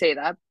wanted to dude, say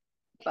that.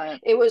 But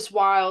it was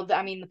wild.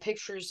 I mean, the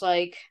pictures,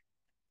 like,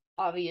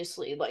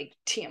 obviously, like,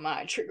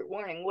 TMI, trigger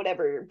warning,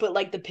 whatever, but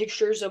like the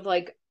pictures of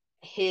like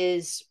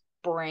his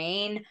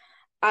brain,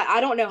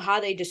 I don't know how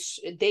they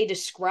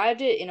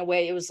described it in a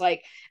way. It was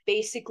like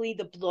basically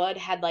the blood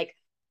had like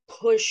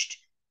pushed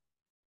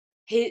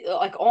his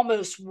like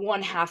almost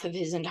one half of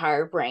his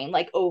entire brain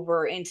like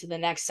over into the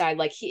next side.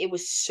 Like it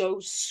was so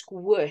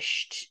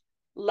squished.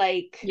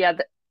 Like, yeah,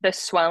 the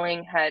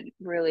swelling had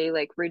really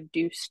like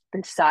reduced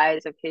the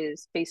size of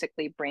his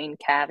basically brain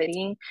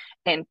cavity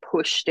and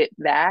pushed it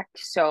back.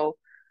 So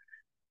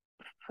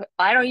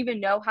I don't even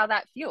know how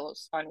that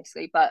feels,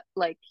 honestly. But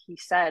like he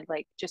said,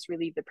 like, just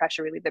relieve the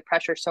pressure, relieve the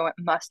pressure. So it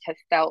must have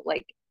felt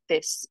like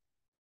this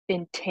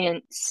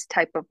intense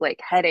type of like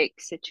headache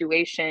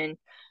situation.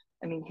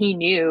 I mean, he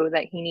knew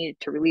that he needed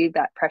to relieve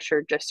that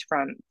pressure just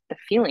from the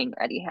feeling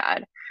that he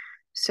had.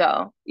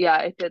 So yeah,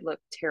 it did look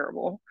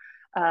terrible.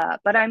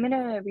 But I'm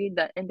gonna read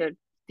the end of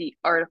the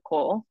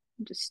article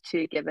just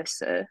to give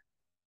us a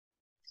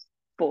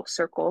full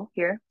circle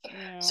here.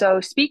 yeah.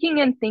 So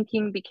speaking and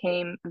thinking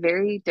became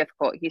very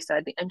difficult, he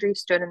said. The injury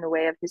stood in the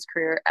way of his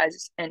career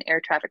as an air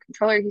traffic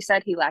controller. He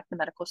said he lacked the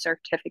medical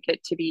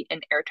certificate to be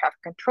an air traffic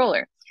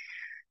controller.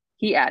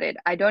 He added,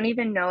 I don't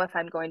even know if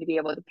I'm going to be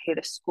able to pay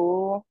the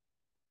school,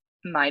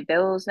 my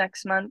bills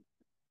next month.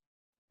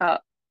 Uh,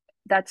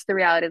 that's the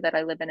reality that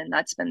I live in, and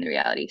that's been the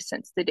reality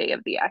since the day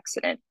of the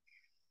accident.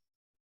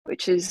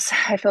 which is,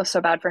 I feel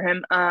so bad for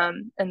him.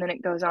 And then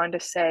it goes on to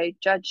say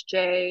Judge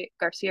J.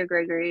 Garcia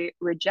Gregory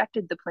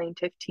rejected the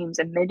plaintiff team's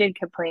amended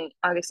complaint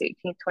August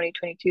 18th,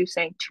 2022,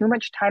 saying too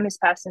much time has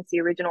passed since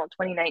the original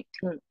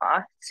 2019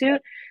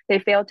 lawsuit. They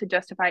failed to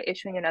justify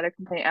issuing another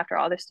complaint after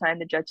all this time,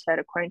 the judge said,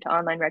 according to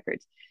online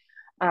records.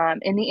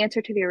 In the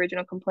answer to the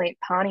original complaint,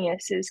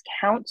 Pontius's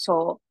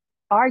counsel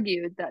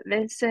argued that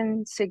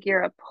Vincent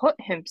Segura put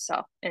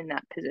himself in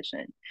that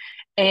position.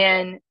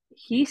 And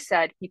he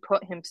said he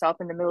put himself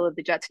in the middle of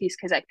the jet skis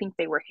because I think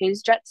they were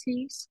his jet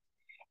skis.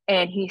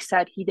 And he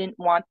said he didn't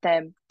want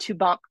them to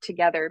bump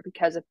together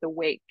because of the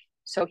wake.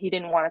 So he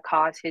didn't want to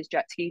cause his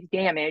jet skis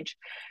damage.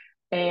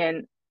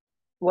 And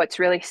what's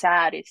really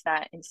sad is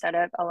that instead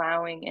of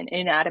allowing an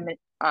inanimate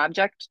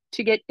object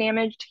to get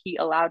damaged, he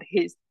allowed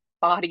his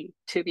body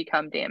to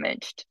become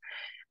damaged,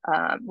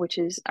 which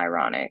is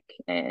ironic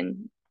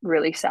and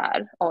really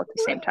sad all at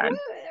the same time.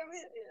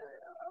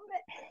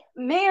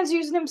 Man's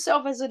using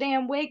himself as a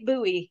damn wake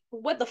buoy.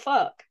 What the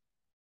fuck?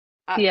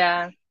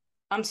 Yeah.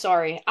 I'm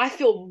sorry. I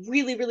feel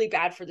really, really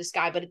bad for this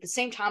guy, but at the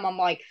same time, I'm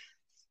like,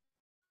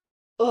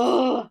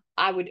 oh,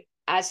 I would,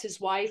 as his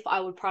wife, I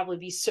would probably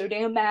be so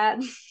damn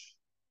mad.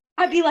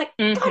 I'd be like,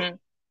 God damn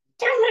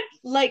it.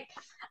 Like,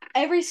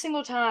 every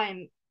single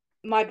time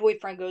my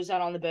boyfriend goes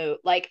out on the boat,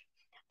 like,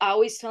 I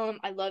always tell him,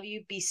 I love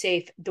you, be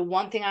safe. The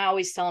one thing I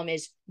always tell him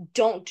is,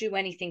 don't do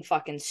anything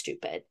fucking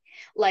stupid.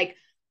 Like,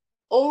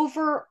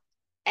 over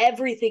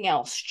everything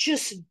else,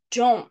 just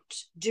don't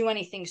do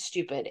anything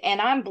stupid. And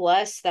I'm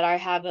blessed that I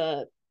have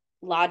a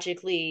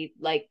logically,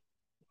 like,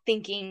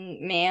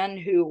 thinking man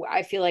who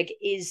I feel like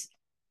is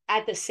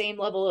at the same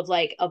level of,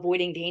 like,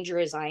 avoiding danger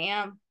as I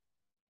am.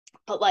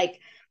 But,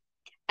 like,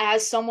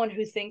 as someone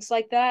who thinks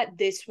like that,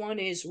 this one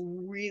is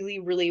really,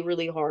 really,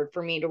 really hard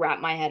for me to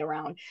wrap my head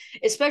around,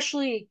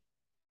 especially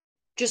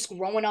just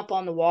growing up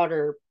on the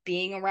water,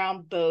 being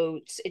around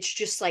boats. It's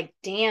just like,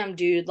 damn,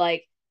 dude,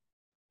 like,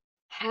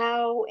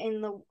 how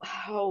in the,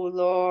 oh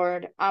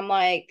Lord. I'm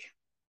like,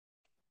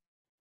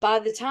 by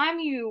the time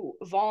you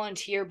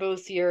volunteer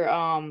both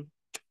your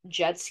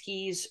jet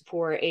skis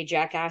for a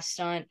Jackass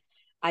stunt,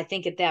 I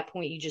think at that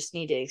point you just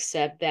need to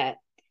accept that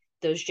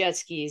those jet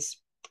skis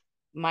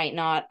might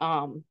not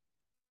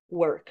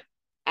work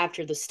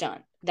after the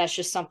stunt. That's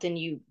just something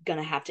you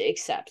gonna have to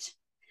accept.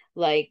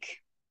 Like,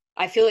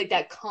 I feel like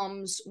that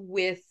comes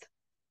with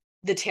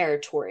the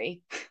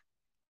territory.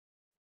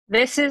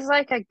 This is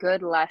like a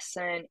good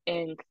lesson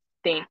in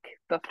think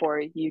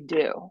before you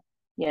do,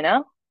 you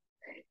know?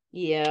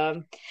 Yeah.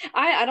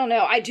 I don't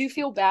know. I do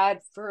feel bad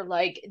for,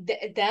 like,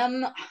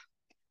 them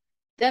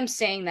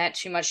saying that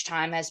too much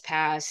time has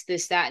passed,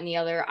 this, that, and the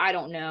other. I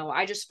don't know.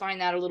 I just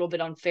find that a little bit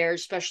unfair,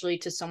 especially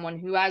to someone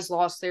who has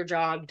lost their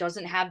job,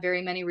 doesn't have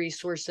very many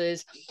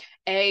resources,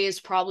 is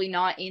probably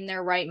not in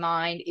their right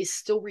mind, is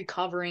still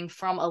recovering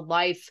from a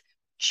life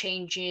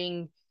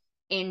changing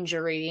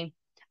injury.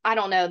 I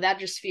don't know. That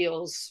just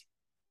feels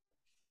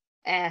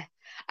eh.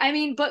 I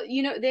mean, but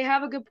they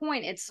have a good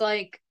point. It's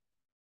like,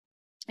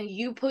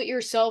 you put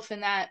yourself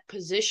in that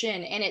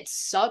position and it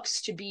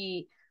sucks to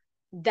be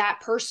that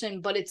person,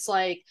 but it's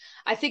like,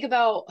 I think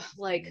about,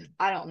 like,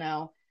 I don't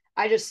know,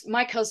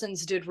 my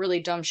cousins did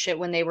really dumb shit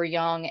when they were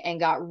young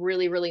and got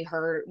really, really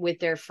hurt with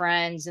their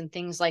friends and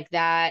things like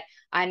that.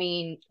 I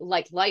mean,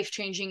 like,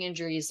 life-changing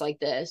injuries like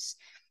this.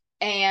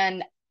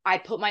 And I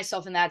put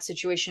myself in that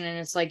situation, and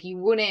it's like, you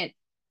wouldn't,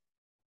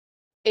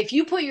 if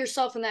you put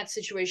yourself in that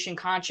situation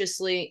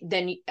consciously,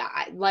 then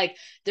like,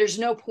 there's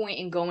no point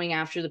in going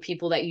after the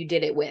people that you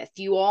did it with.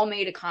 You all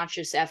made a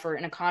conscious effort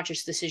and a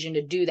conscious decision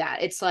to do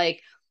that. It's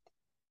like,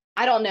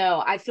 I don't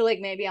know. I feel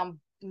like maybe I'm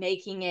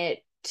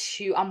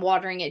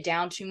watering it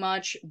down too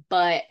much,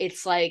 but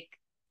it's like,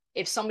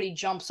 if somebody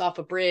jumps off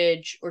a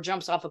bridge or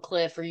jumps off a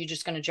cliff, are you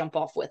just going to jump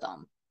off with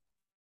them?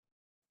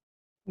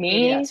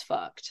 Maybe Me, that's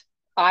fucked.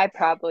 I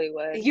probably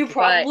would, You but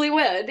probably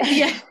would.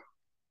 Yeah.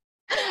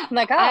 I'm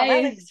like, oh, that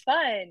I looks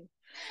fun.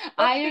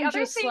 But I the am other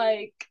just thing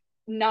like,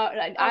 no,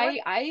 I want,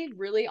 I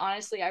really,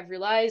 honestly, I've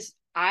realized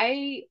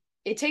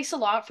it takes a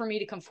lot for me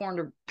to conform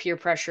to peer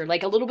pressure.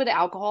 Like, a little bit of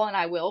alcohol and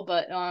I will,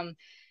 but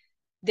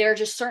there are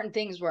just certain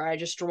things where I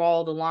just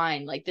draw the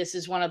line. Like, this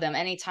is one of them.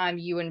 Anytime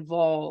you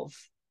involve,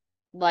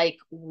 like,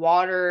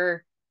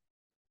 water,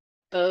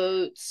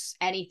 boats,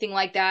 anything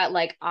like that,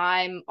 like,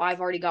 I've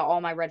already got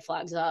all my red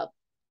flags up.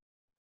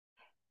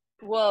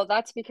 well,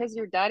 that's because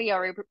your daddy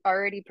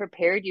already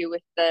prepared you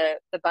with the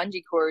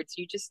bungee cords.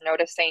 You just know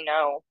to say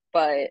no.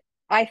 But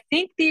I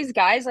think these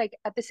guys, like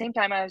at the same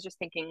time, I was just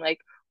thinking, like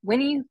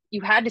when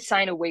you had to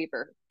sign a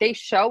waiver, they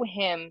show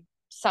him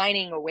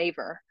signing a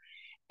waiver.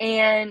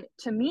 And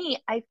to me,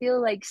 I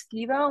feel like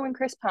Steve-O and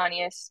Chris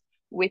Pontius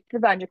with the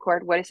bungee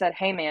cord would have said,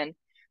 "Hey man,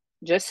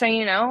 just so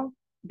you know,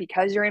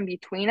 because you're in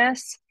between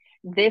us,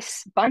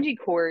 this bungee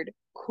cord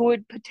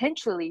could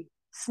potentially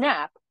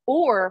snap,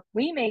 or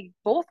we may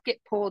both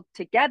get pulled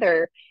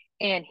together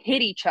and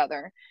hit each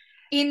other."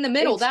 In the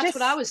middle, It's that's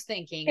what I just was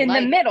thinking. in the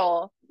Like,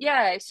 middle.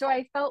 Yeah. So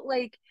I felt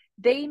like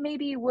they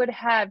maybe would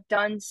have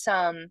done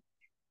some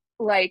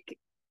like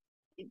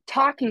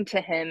talking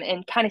to him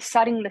and kind of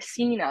setting the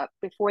scene up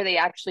before they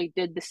actually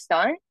did the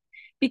stunt,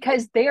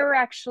 because they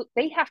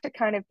have to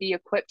kind of be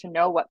equipped to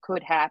know what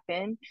could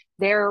happen.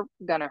 They're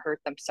gonna hurt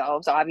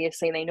themselves,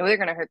 obviously, and they know they're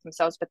gonna hurt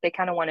themselves, but they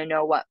kind of want to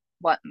know what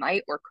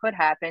might or could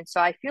happen.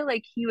 So I feel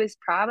like he was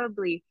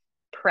probably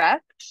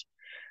prepped,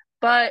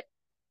 but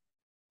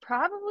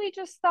probably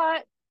just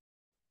thought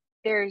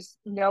there's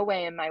no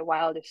way in my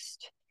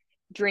wildest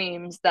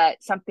dreams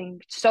that something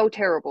so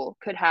terrible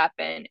could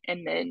happen,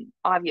 and then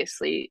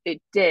obviously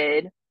it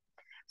did.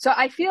 So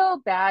I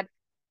feel bad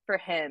for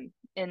him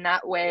in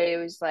that way. It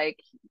was like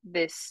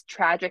this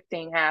tragic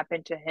thing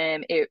happened to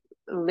him. It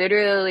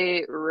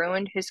literally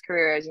ruined his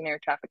career as an air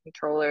traffic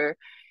controller.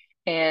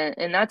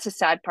 And that's the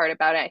sad part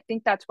about it. I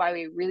think that's why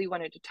we really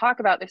wanted to talk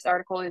about this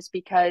article, is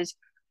because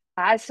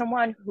as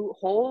someone who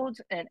holds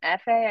an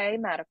FAA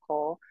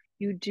medical,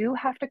 you do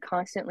have to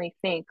constantly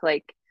think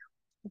like,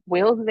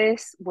 will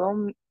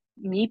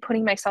me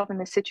putting myself in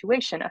this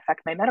situation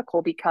affect my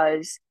medical?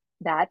 Because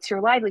that's your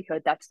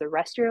livelihood, that's the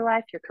rest of your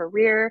life, your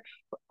career.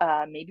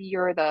 Maybe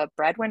you're the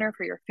breadwinner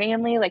for your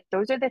family. Like,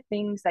 those are the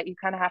things that you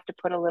kind of have to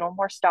put a little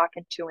more stock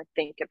into and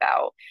think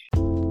about.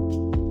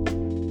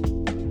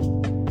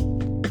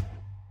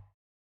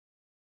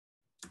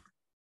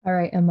 All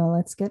right, Emma,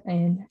 let's get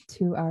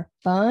into our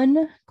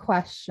fun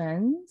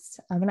questions.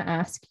 I'm going to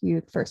ask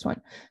you the first one.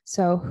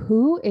 So,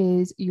 who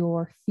is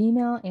your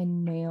female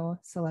and male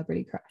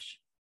celebrity crush?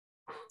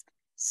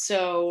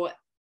 So,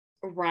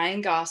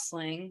 Ryan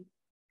Gosling,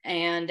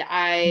 and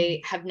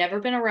I have never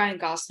been a Ryan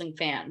Gosling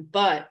fan,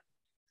 but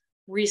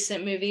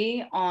recent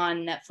movie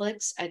on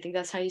Netflix, I think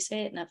that's how you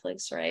say it,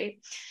 Netflix,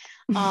 right?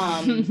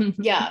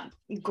 Yeah,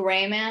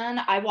 Gray Man,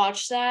 I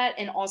watched that.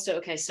 And also,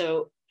 okay,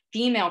 so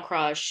female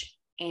crush,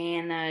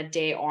 Anna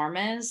de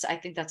Armas, I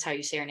think that's how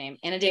you say her name,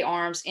 Anna de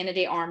Armas.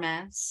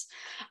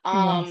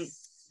 Yes.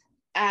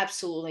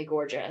 Absolutely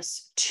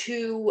gorgeous,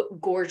 two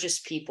gorgeous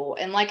people.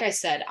 And like I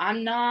said,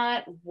 I'm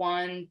not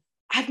one,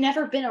 I've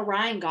never been a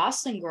Ryan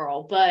Gosling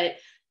girl, but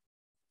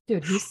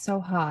Dude, he's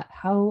so hot.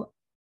 How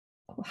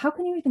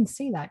can you even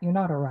say that? You're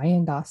not a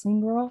Ryan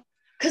Gosling girl?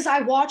 because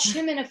I watched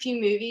him in a few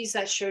movies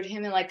that showed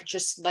him in like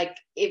just like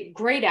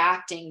great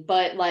acting,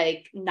 but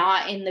like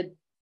not in the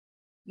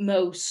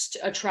most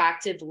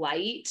attractive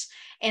light.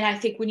 And I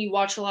think when you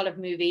watch a lot of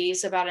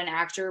movies about an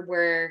actor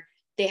where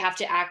they have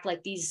to act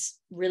like these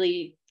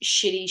really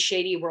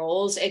shady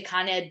roles, it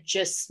kind of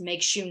just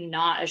makes you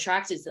not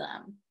attracted to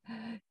them.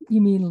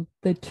 You mean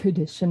the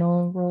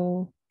traditional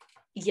role?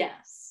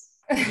 Yes.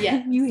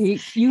 Yes.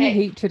 You Hey,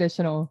 hate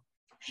traditional.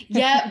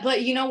 yeah,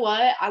 but you know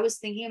what? I was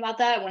thinking about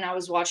that when I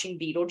was watching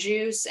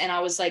Beetlejuice, and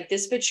I was like,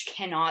 this bitch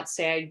cannot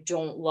say I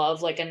don't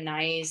love like a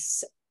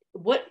nice,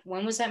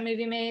 when was that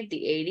movie made? The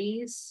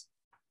 80s?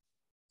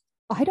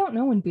 I don't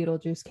know when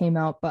Beetlejuice came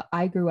out, but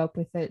I grew up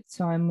with it,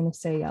 so I'm gonna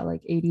say yeah,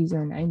 like 80s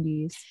or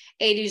 90s.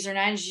 80s or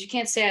 90s. You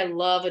can't say I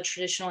love a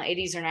traditional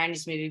 80s or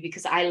 90s movie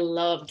because I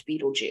loved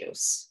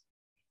Beetlejuice.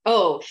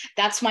 Oh,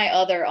 that's my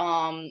other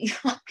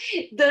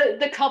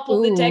the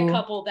couple, the dead Ooh,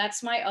 couple,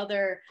 that's my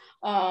other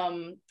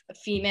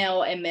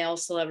female and male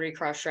celebrity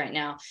crush right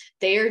now.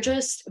 They are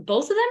just,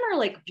 both of them are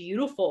like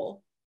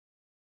beautiful.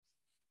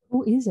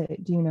 who is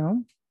it? Do you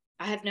know?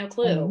 I have no I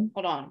clue. mean,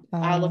 Hold on.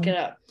 I'll look it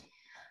up.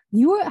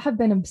 you have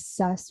been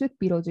obsessed with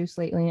Beetlejuice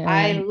lately, and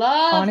I I'm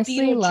love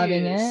honestly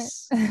loving it.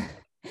 Beetlejuice.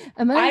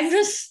 I'm Emma's,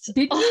 just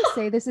didn't you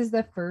say this is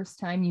the first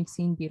time you've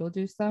seen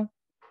Beetlejuice though?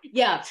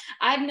 yeah,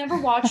 I've never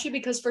watched it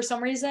because for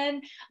some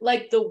reason,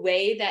 like the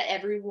way that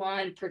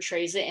everyone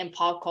portrays it in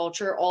pop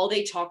culture, all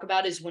they talk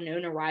about is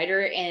Winona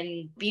Ryder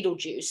and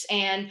Beetlejuice.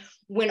 And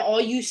when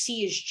all you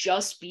see is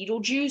just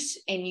Beetlejuice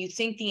and you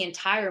think the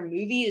entire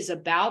movie is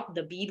about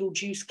the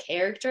Beetlejuice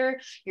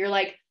character, you're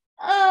like,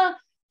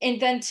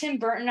 and then Tim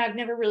Burton, I've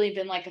never really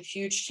been like a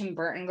huge Tim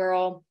Burton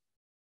girl.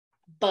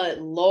 But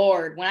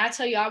Lord, when I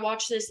tell you I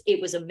watched this,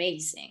 it was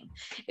amazing.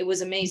 It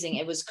was amazing.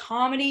 It was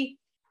comedy,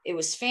 it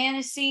was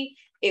fantasy,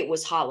 it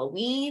was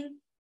Halloween,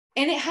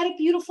 and it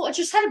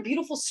just had a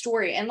beautiful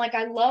story. And like,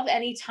 I love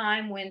any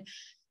time when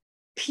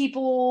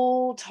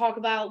people talk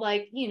about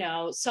like,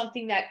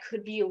 something that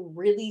could be a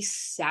really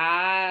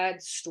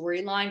sad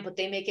storyline, but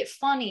they make it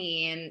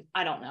funny. And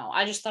I don't know.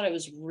 I just thought it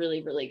was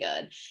really, really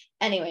good.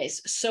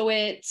 Anyways, so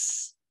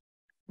it's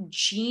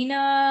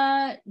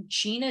Gina,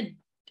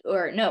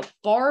 or no,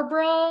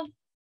 Barbara.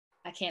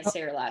 I can't Oh,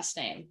 say her last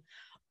name.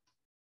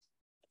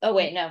 Oh,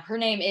 wait, no, her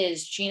name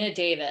is Gina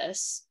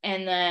Davis.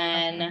 And okay.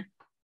 then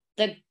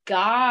the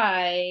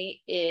guy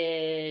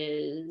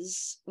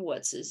is,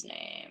 what's his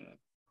name?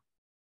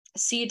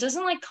 See, it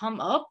doesn't like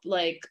come up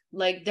like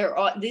they're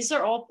all, these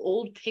are all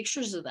old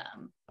pictures of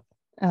them.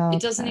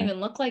 It doesn't Okay. even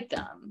look like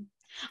them.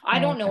 I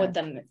don't know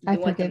Okay. I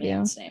what the forgive you.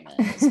 man's name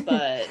is,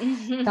 but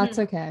That's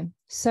okay.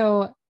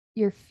 So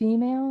your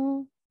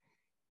female,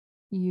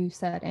 you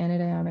said Anna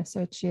Diana,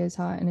 so she is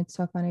hot, and it's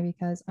so funny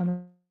because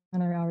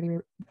and I already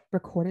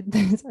recorded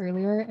this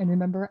earlier, and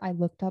remember I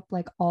looked up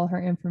like all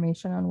her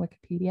information on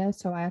Wikipedia,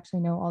 so I actually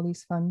know all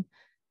these fun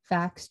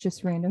facts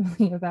just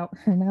randomly about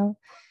her now.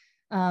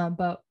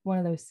 But one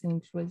of those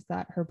things was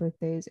that her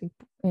birthday is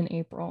in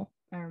April.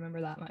 I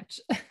remember that much.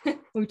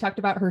 We talked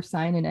about her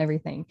sign and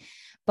everything.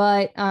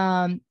 But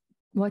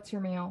what's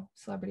your male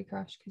celebrity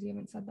crush? Because you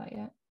haven't said that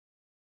yet.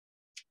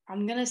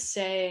 I'm gonna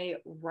say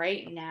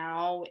right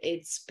now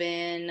it's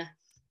been.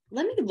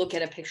 Let me look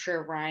at a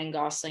picture of Ryan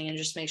Gosling and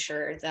just make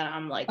sure that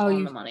I'm like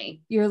on the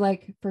money. You're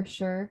like, for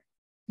sure.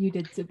 We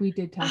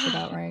did talk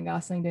about Ryan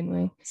Gosling, didn't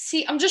we?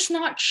 See, I'm just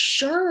not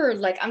sure.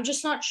 Like, I'm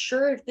just not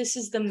sure if this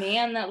is the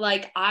man that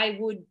like I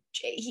would.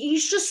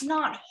 He's just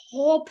not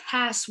hall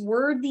pass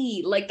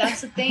worthy. Like,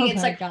 that's the thing.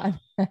 It's like, God.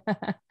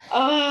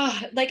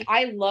 Like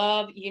I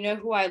love. You know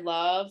who I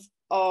love?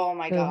 Oh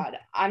my God.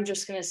 I'm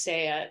just gonna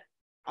say it.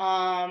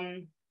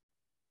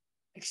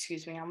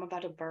 Excuse me. I'm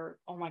about to burp.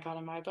 Oh my God.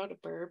 Am I about to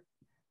burp?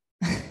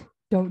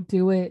 Don't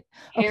do it.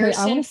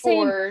 Harrison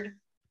Ford.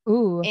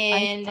 Ooh,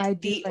 in I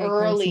do the like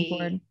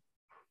early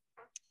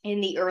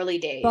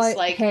days. But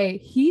like, hey,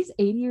 he's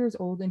 80 years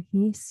old and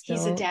he's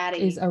a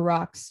daddy. Is a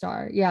rock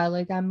star. Yeah,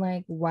 like I'm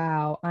like,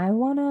 wow, I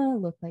want to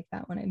look like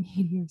that when I'm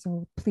 80 years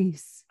old.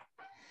 Please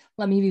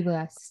let me be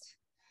blessed.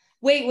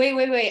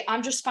 Wait.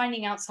 I'm just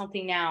finding out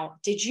something now.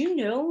 Did you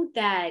know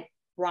that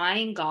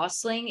Ryan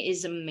Gosling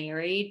is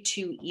married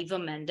to Eva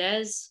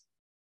Mendes?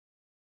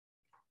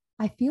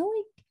 I feel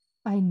like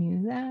I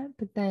knew that,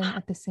 but then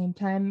at the same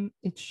time,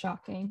 it's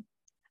shocking.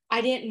 I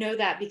didn't know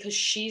that because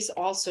she's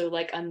also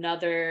like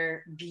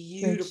another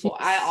beautiful.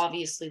 I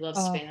obviously love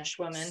Spanish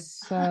women.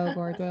 So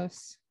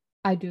gorgeous.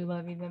 I do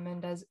love Eva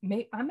Mendes.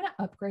 I'm gonna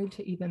upgrade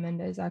to Eva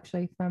Mendes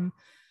actually from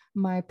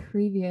my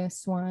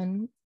previous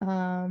one,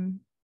 Gal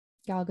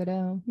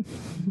Gadot.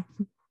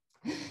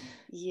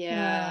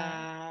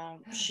 Yeah,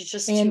 she's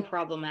just too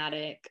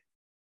problematic.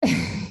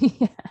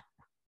 Yeah.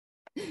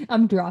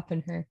 I'm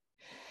dropping her.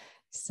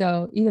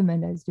 So Eva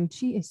Mendes, dude,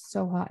 she is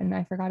so hot, and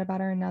I forgot about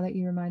her. And now that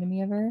you reminded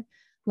me of her,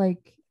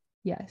 like,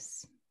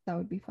 yes, that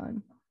would be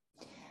fun.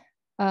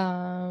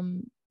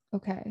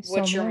 Okay.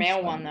 What's your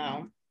male one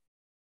though?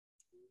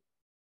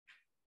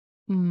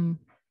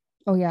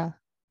 Oh yeah,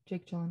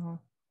 Jake Gyllenhaal.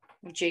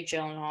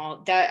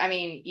 That, I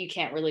mean, you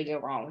can't really go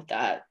wrong with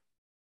that.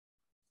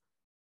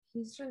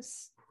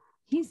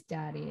 He's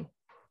daddy.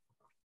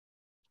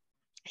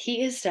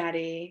 He is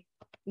daddy.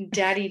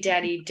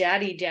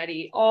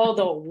 Daddy all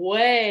the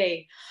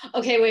way.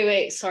 Okay,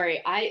 wait.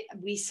 Sorry.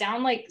 We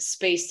sound like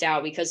spaced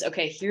out because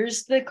okay,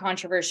 here's the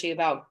controversy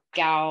about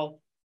Gal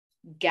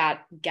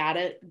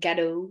Gadot.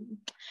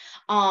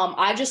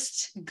 I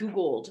just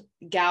Googled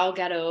Gal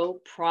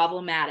Gadot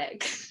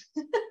problematic.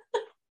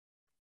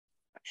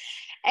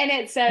 And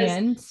it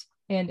says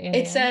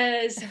it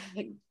says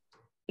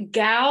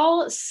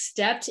Gal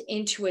stepped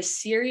into a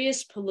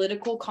serious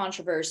political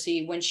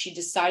controversy when she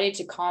decided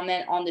to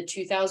comment on the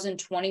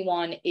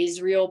 2021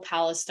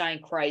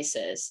 Israel-Palestine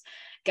crisis.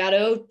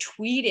 Gadot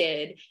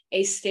tweeted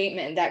a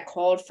statement that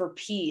called for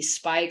peace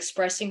by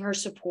expressing her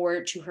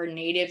support to her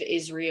native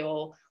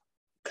Israel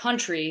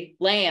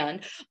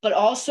land, but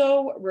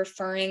also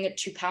referring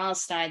to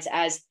Palestinians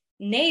as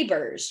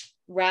neighbors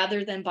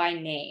rather than by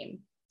name.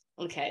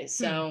 Okay,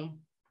 so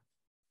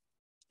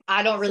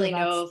I don't really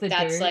know if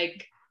that's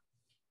like,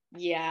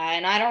 yeah,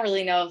 and I don't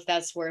really know if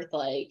that's worth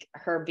like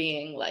her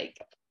being like,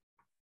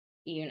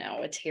 you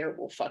know, a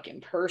terrible fucking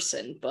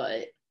person,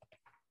 but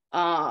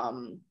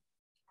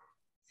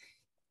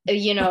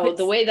you know,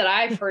 the way that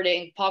I've heard it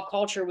in pop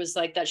culture was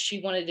like that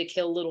she wanted to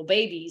kill little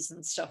babies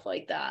and stuff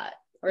like that,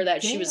 or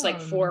that she was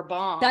like for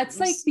bombs. That's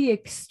like the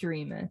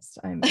extremist.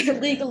 I'm sure.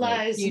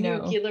 Legalize like,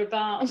 nuclear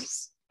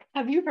bombs.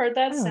 Have you heard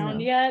that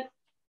sound yet?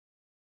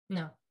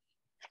 No.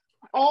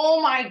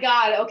 Oh my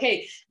God.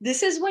 Okay.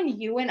 This is when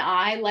you and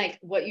I, like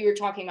what you were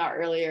talking about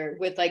earlier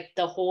with like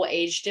the whole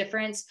age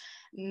difference.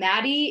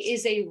 Maddie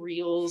is a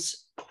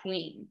Reels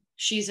queen.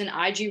 She's an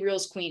IG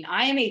Reels queen.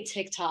 I am a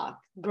TikTok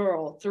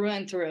girl through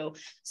and through.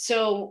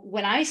 So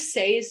when I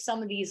say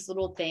some of these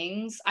little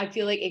things, I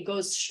feel like it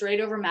goes straight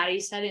over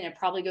Maddie's head and it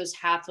probably goes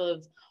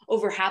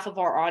over half of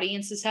our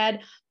audience's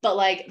head. But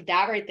like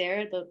that right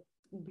there, the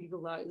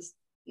legalized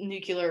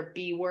nuclear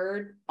B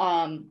word,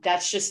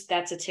 that's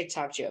a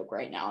TikTok joke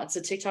right now. It's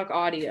a TikTok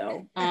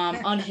audio.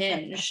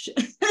 Unhinged.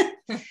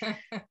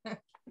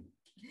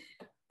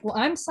 Well,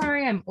 I'm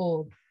sorry I'm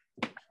old.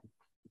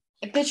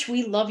 Bitch,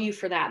 we love you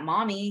for that,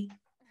 mommy.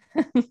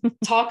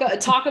 Talk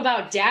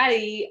about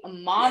daddy,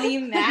 mommy,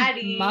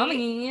 Maddie.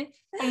 Mommy.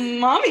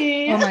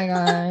 Oh my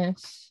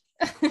gosh.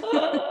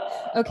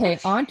 Okay,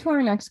 on to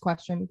our next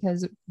question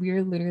because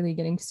we're literally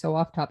getting so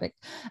off topic.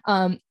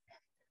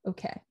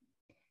 Okay.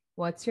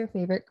 What's your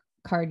favorite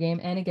card game?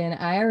 And again,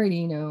 I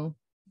already know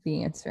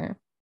the answer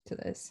to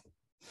this.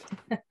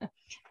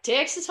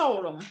 Texas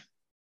Hold'em.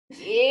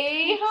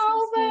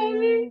 Yeehaw,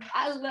 baby.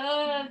 I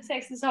love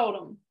Texas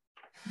Hold'em.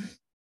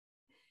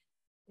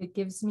 It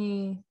gives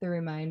me the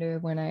reminder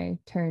of when I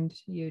turned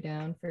you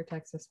down for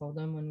Texas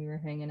Hold'em when we were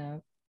hanging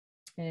out.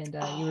 And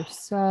you were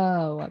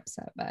so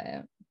upset by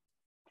it.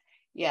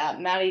 Yeah,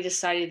 Maddie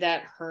decided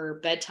that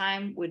her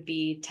bedtime would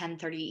be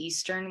 10:30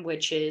 Eastern,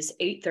 which is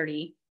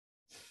 8:30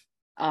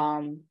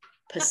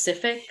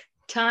 Pacific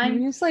time.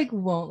 You just like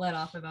won't let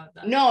off about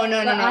that. No.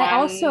 I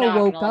also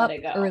woke up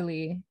it go.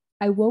 early.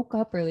 I woke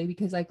up early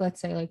because like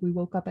let's say like we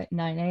woke up at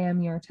 9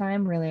 a.m. your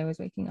time. Really, I was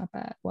waking up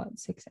at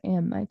 6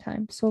 a.m. my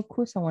time. So of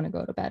course I want to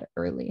go to bed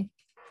early.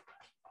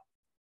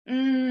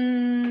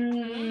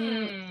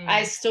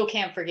 I still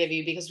can't forgive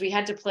you because we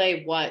had to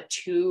play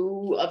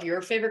 2 of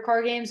your favorite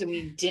card games and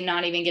we did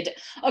not even get to.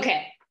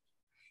 Okay.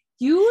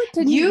 You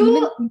didn't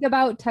even think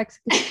about text.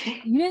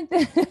 You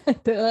didn't.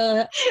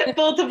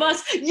 Both of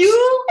us.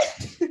 You.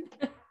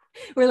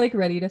 We're like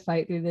ready to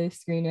fight through the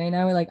screen right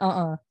now. We're like,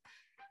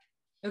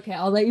 Okay,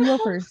 I'll let you go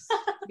first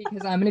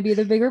because I'm gonna be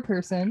the bigger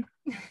person.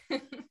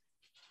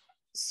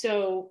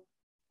 So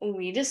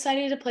we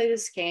decided to play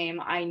this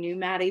game. I knew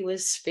Maddie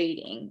was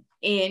fading.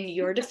 In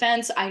your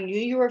defense, I knew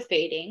you were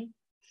fading,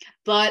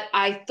 but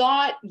I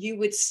thought you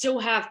would still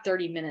have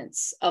 30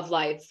 minutes of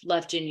life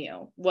left in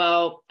you.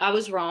 Well, I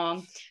was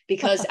wrong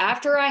because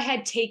after I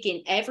had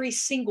taken every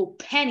single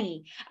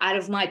penny out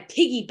of my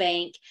piggy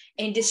bank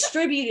and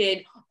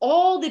distributed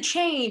all the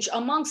change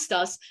amongst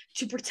us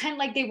to pretend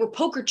like they were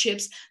poker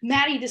chips,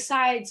 Maddie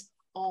decides,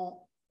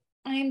 oh,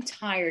 I'm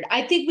tired.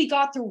 I think we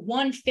got through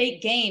one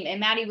fake game and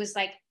Maddie was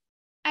like,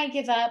 I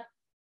give up.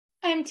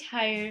 I'm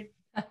tired.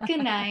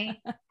 Good night.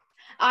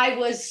 I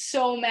was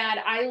so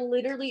mad.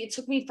 It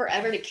took me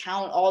forever to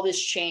count all this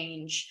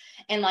change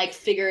and like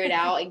figure it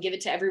out and give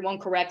it to everyone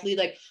correctly.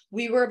 Like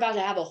we were about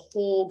to have a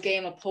whole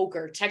game of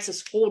poker,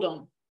 Texas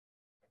Hold'em,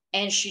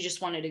 and she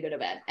just wanted to go to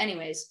bed.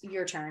 Anyways,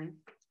 your turn.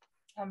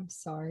 I'm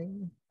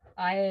sorry.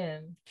 I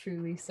am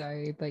truly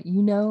sorry, but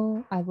you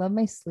know, I love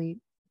my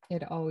sleep.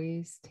 It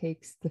always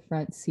takes the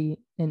front seat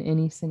in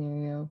any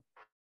scenario.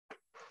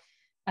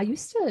 I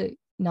used to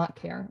not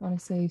care.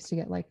 Honestly, I used to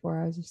get like 4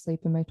 hours of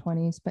sleep in my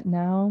 20s, but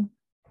now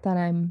that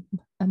I'm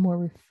a more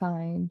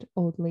refined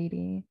old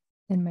lady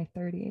in my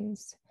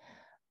 30s,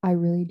 I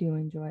really do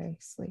enjoy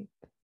sleep.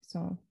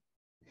 So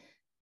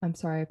I'm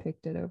sorry I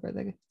picked it over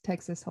the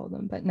Texas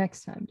Hold'em, but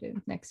next time,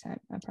 dude. Next time,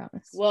 I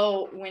promise.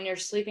 Well, when you're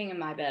sleeping in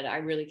my bed, I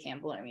really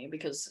can't blame you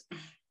because,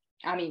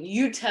 I mean,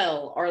 you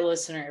tell our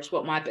listeners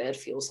what my bed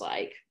feels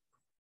like.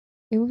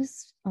 It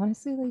was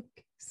honestly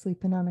like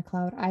sleeping on a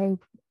cloud.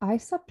 I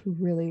slept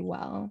really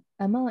well.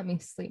 Emma let me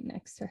sleep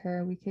next to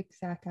her. We kicked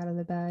Zach out of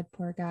the bed,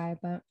 poor guy,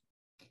 but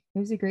it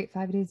was a great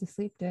 5 days of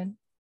sleep, dude.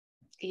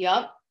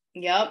 Yep.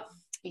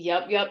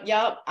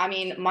 I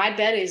mean, my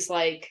bed is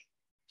like,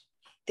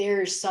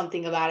 there's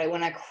something about it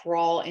when I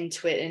crawl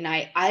into it and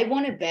I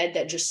want a bed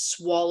that just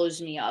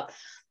swallows me up.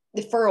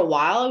 For a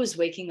while, I was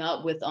waking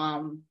up with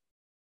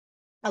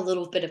a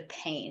little bit of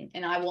pain,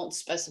 and I won't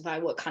specify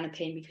what kind of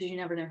pain because you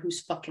never know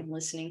who's fucking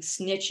listening.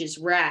 Snitches,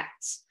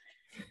 rats.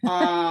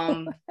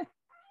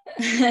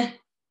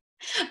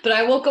 But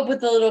I woke up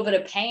with a little bit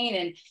of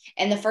pain,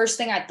 and the first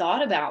thing I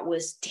thought about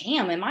was,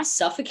 damn, am I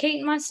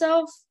suffocating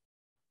myself?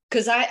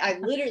 Because I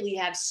literally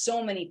have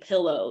so many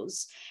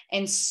pillows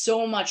and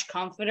so much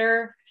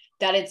comforter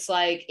that it's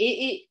like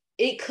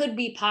it could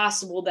be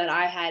possible that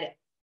I had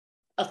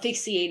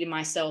asphyxiated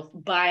myself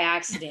by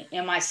accident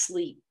in my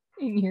sleep.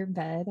 In your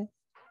bed.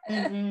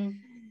 Mm-hmm.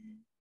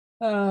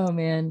 Oh,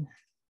 man.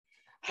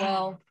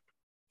 Well,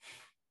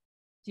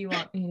 do you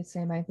want me to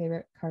say my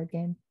favorite card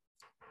game?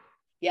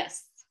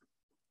 Yes.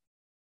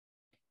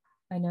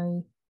 I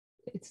know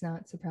it's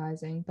not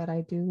surprising, but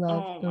I do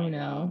love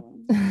Uno.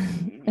 God.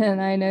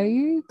 And I know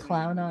you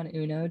clown on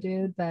Uno,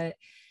 dude, but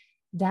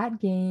that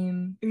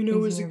game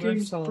Uno is is a game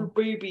universal. for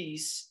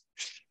babies.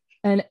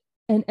 And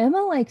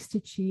Emma likes to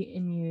cheat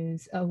and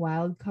use a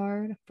wild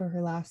card for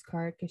her last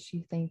card because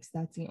she thinks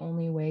that's the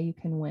only way you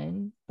can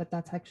win, but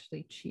that's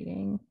actually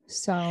cheating.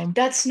 So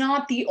that's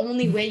not the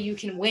only way you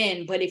can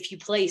win, but if you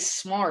play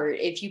smart,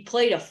 if you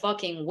play to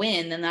fucking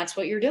win, then that's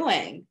what you're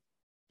doing.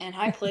 And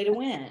I play to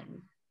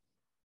win.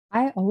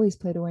 I always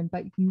play to win,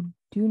 but you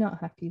do not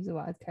have to use a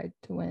wild card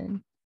to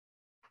win.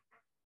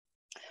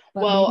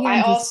 But well,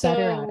 maybe I'm just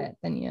better at it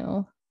than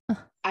you.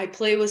 I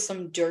play with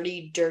some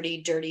dirty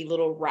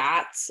little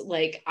rats.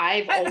 Like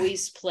I've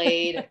always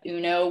played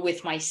Uno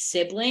with my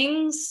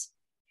siblings,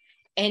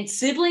 and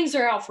siblings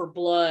are out for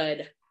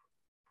blood.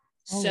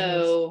 Always.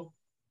 So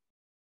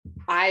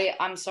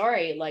I'm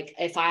sorry. Like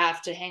if I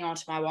have to hang on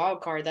to my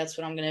wild card, that's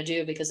what I'm going to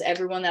do because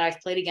everyone that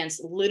I've played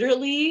against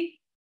literally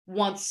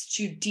wants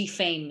to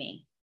defame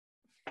me.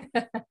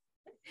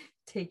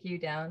 Take you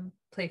down.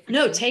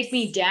 Take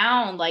me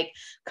down, like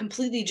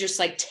completely just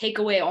like take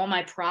away all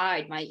my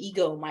pride, my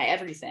ego, my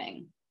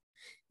everything.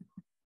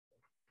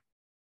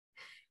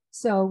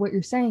 So what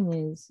you're saying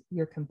is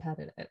you're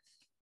competitive.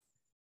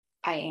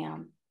 I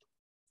am.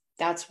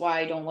 That's why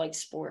I don't like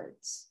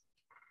sports.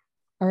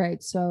 All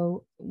right,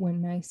 so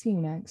when I see you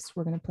next,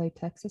 we're going to play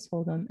Texas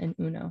Hold'em and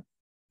Uno.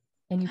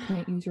 And you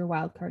can't use your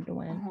wild card to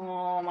win.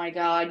 Oh my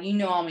God. You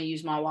know I'm going to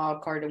use my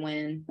wild card to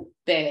win.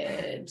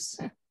 Babes,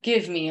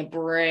 give me a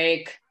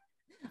break.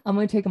 I'm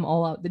going to take them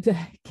all out the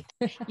deck.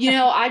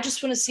 I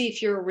just want to see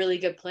if you're a really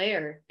good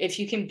player. If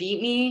you can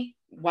beat me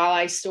while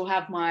I still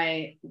have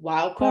my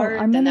wild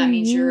card, then that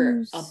means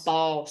you're a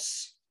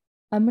boss.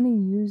 I'm going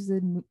to use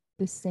the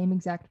the same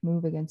exact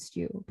move against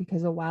you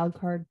because a wild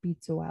card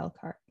beats a wild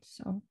card.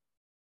 So,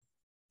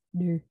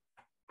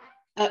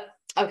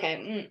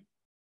 Okay.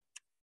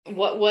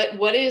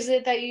 What is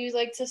it that you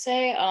like to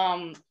say?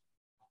 God,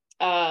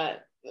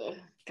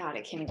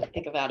 I can't even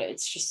think about it.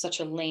 It's just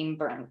such a lame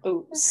burn.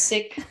 Oh,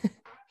 sick.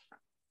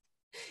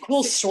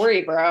 Cool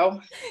story,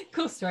 bro.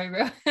 Cool story,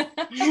 bro.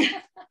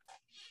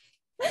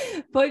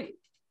 But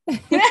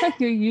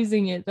you're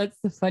using it. That's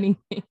the funny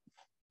thing.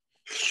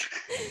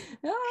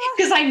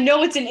 Because I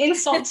know it's an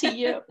insult to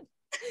you.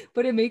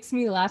 But it makes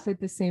me laugh at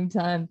the same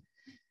time.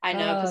 I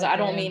know, because I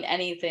don't mean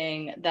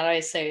anything that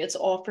I say. It's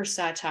all for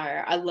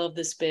satire. I love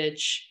this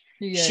bitch.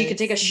 Yes. She could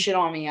take a shit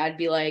on me. I'd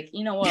be like,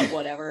 you know what?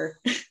 Whatever.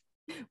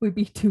 We'd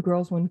be 2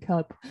 girls, 1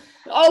 cup.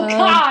 Oh,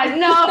 God,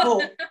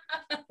 no.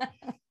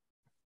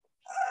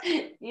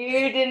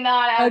 You did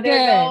not have to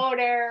go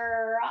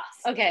there.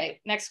 Okay,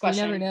 next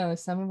question. You never know.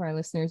 Some of our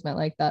listeners might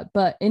like that.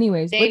 But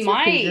anyways, what's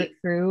your favorite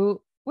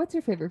fruit? What's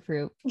your favorite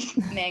fruit?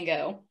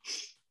 Mango.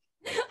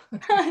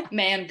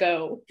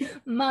 Mango.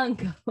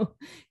 Mango.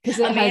 Because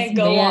it has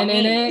man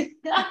in it.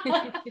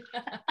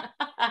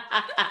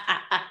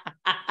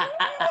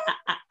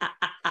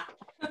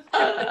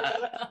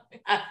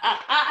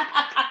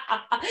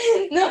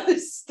 No,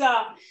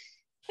 stop.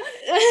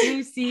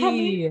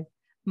 Lucy,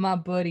 my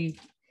buddy.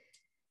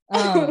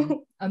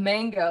 A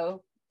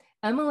mango.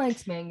 Emma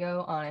likes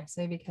mango,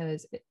 honestly,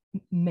 because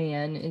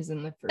man is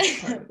in the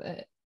first part of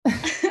it.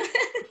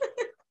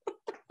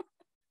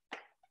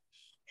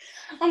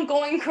 I'm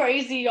going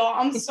crazy, y'all.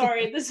 I'm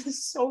sorry. This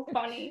is so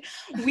funny.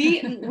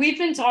 We've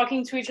been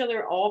talking to each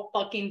other all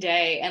fucking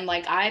day, and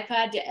like I've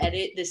had to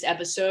edit this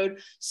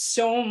episode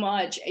so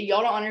much.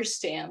 Y'all don't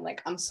understand.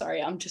 Like, I'm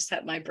sorry. I'm just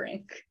at my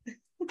brink.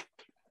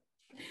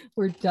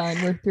 We're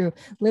done. We're through.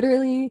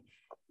 Literally,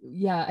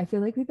 yeah, I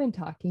feel like we've been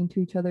talking to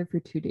each other for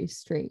 2 days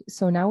straight.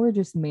 So now we're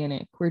just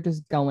manic. We're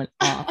just going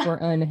off. We're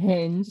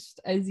unhinged,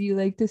 as you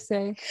like to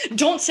say.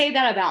 Don't say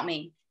that about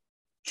me.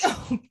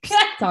 Oh,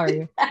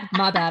 sorry,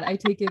 my bad. I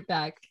take it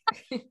back.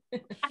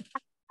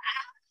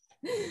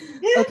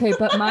 Okay,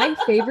 but my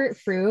favorite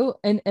fruit,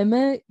 and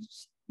Emma,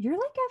 you're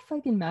like a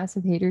fucking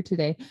massive hater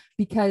today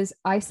because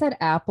I said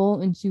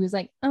apple and she was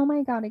like, oh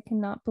my God, I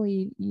cannot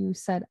believe you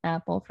said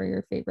apple for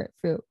your favorite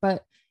fruit.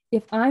 But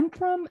if I'm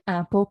from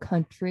apple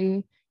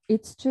country,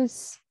 it's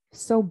just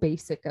so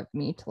basic of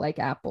me to like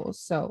apples.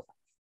 So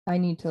I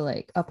need to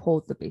like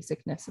uphold the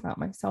basicness about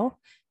myself,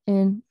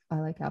 and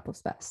I like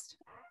apples best.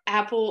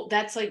 Apple,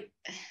 that's like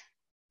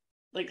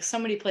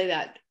somebody play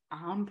that.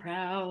 I'm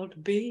proud to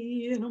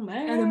be an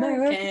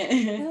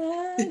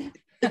American.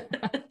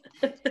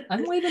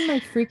 I'm waving my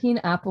freaking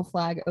apple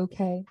flag,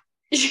 okay?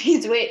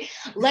 Jeez, wait,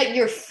 let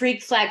your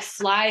freak flag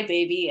fly,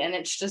 baby. And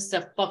it's just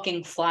a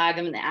fucking flag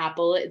of an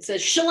apple. It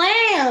says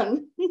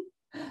Shalam.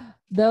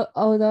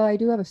 Although I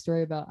do have a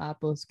story about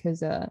apples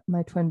because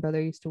my twin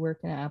brother used to work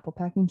in an apple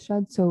packing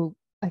shed. So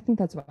I think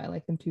that's why I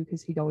like them too,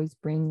 because he'd always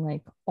bring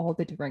like all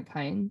the different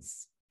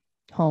kinds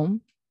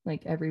home.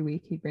 Like every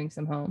week he'd bring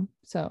some home.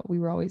 So we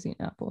were always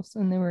eating apples,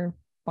 and they were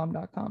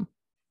bomb.com.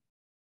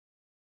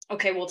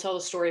 Okay, we'll tell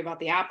the story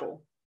about the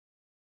apple.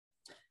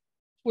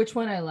 Which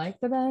one I like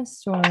the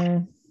best, or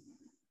I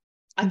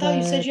thought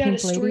you said you had a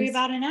story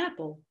about an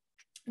apple.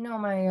 No,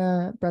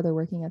 my brother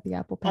working at the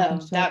apple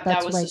packing shop.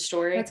 That was like, the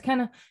story. That's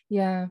kind of,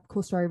 yeah,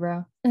 cool story,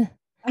 bro.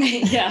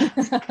 Yeah,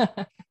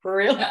 for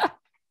real.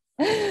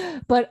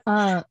 But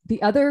the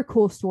other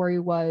cool story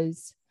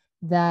was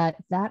that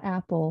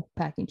apple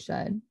packing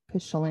shed,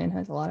 because Chelan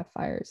has a lot of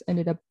fires,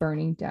 ended up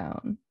burning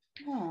down.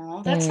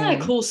 Oh, that's not a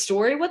cool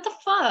story. What the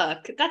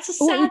fuck? That's a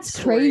sad it's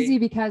story. Crazy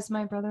because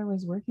my brother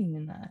was working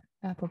in that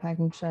apple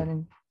packing shed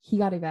and he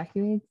got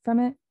evacuated from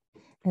it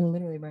and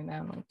literally burned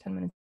down like 10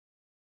 minutes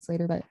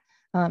later. But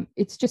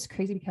it's just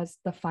crazy because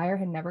the fire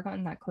had never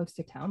gotten that close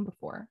to town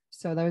before.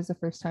 So that was the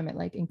first time it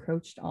like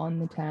encroached on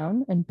the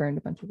town and burned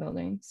a bunch of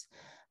buildings.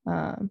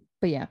 But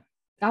yeah,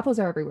 apples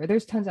are everywhere.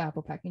 There's tons of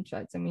apple packing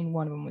sheds. I mean,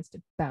 one of them was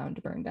bound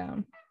to burn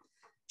down.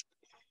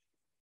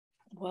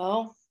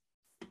 Well,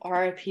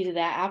 RIP to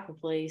that apple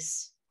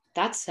place.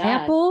 That's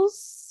sad.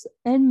 Apples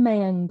and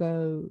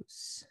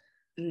mangoes.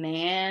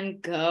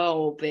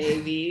 Mango,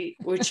 baby.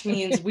 Which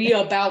means we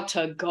about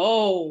to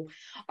go.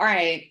 All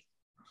right.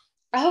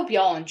 I hope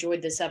y'all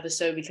enjoyed this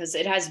episode because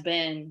it has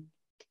been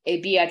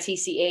a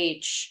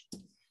bitch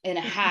and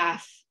a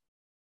half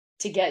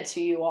to get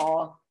to you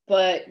all.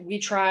 But we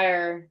try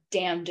our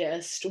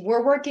damnedest.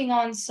 We're working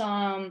on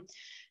some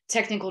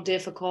technical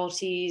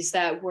difficulties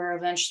that we're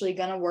eventually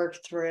going to work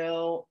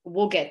through.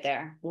 We'll get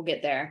there.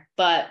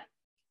 But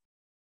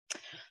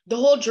the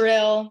whole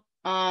drill,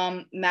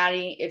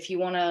 Maddie, if you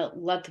want to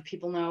let the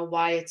people know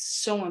why it's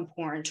so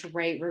important to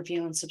rate,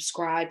 review, and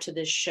subscribe to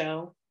this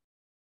show.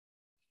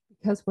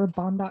 Because we're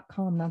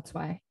bomb.com, that's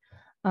why.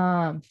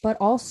 But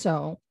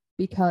also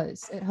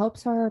because it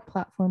helps our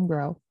platform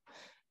grow.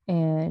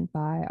 And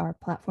by our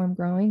platform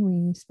growing,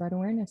 we spread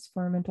awareness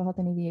for mental health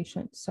and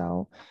aviation.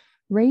 So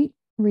rate,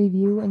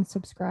 review, and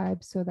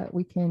subscribe so that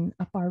we can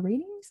up our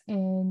ratings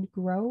and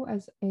grow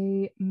as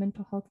a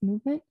mental health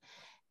movement.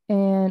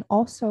 and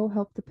also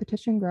help the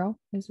petition grow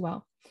as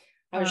well.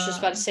 I was just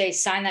about to say,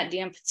 sign that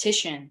damn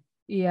petition.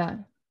 Yeah,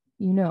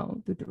 you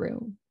know the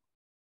drill.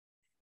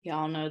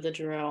 Y'all know the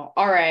drill.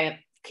 All right.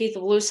 Keep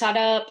the blue side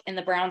up and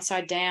the brown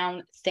side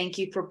down. Thank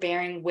you for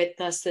bearing with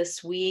us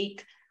this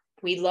week.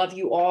 We love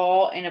you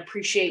all and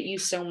appreciate you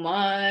so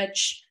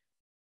much.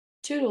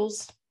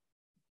 Toodles.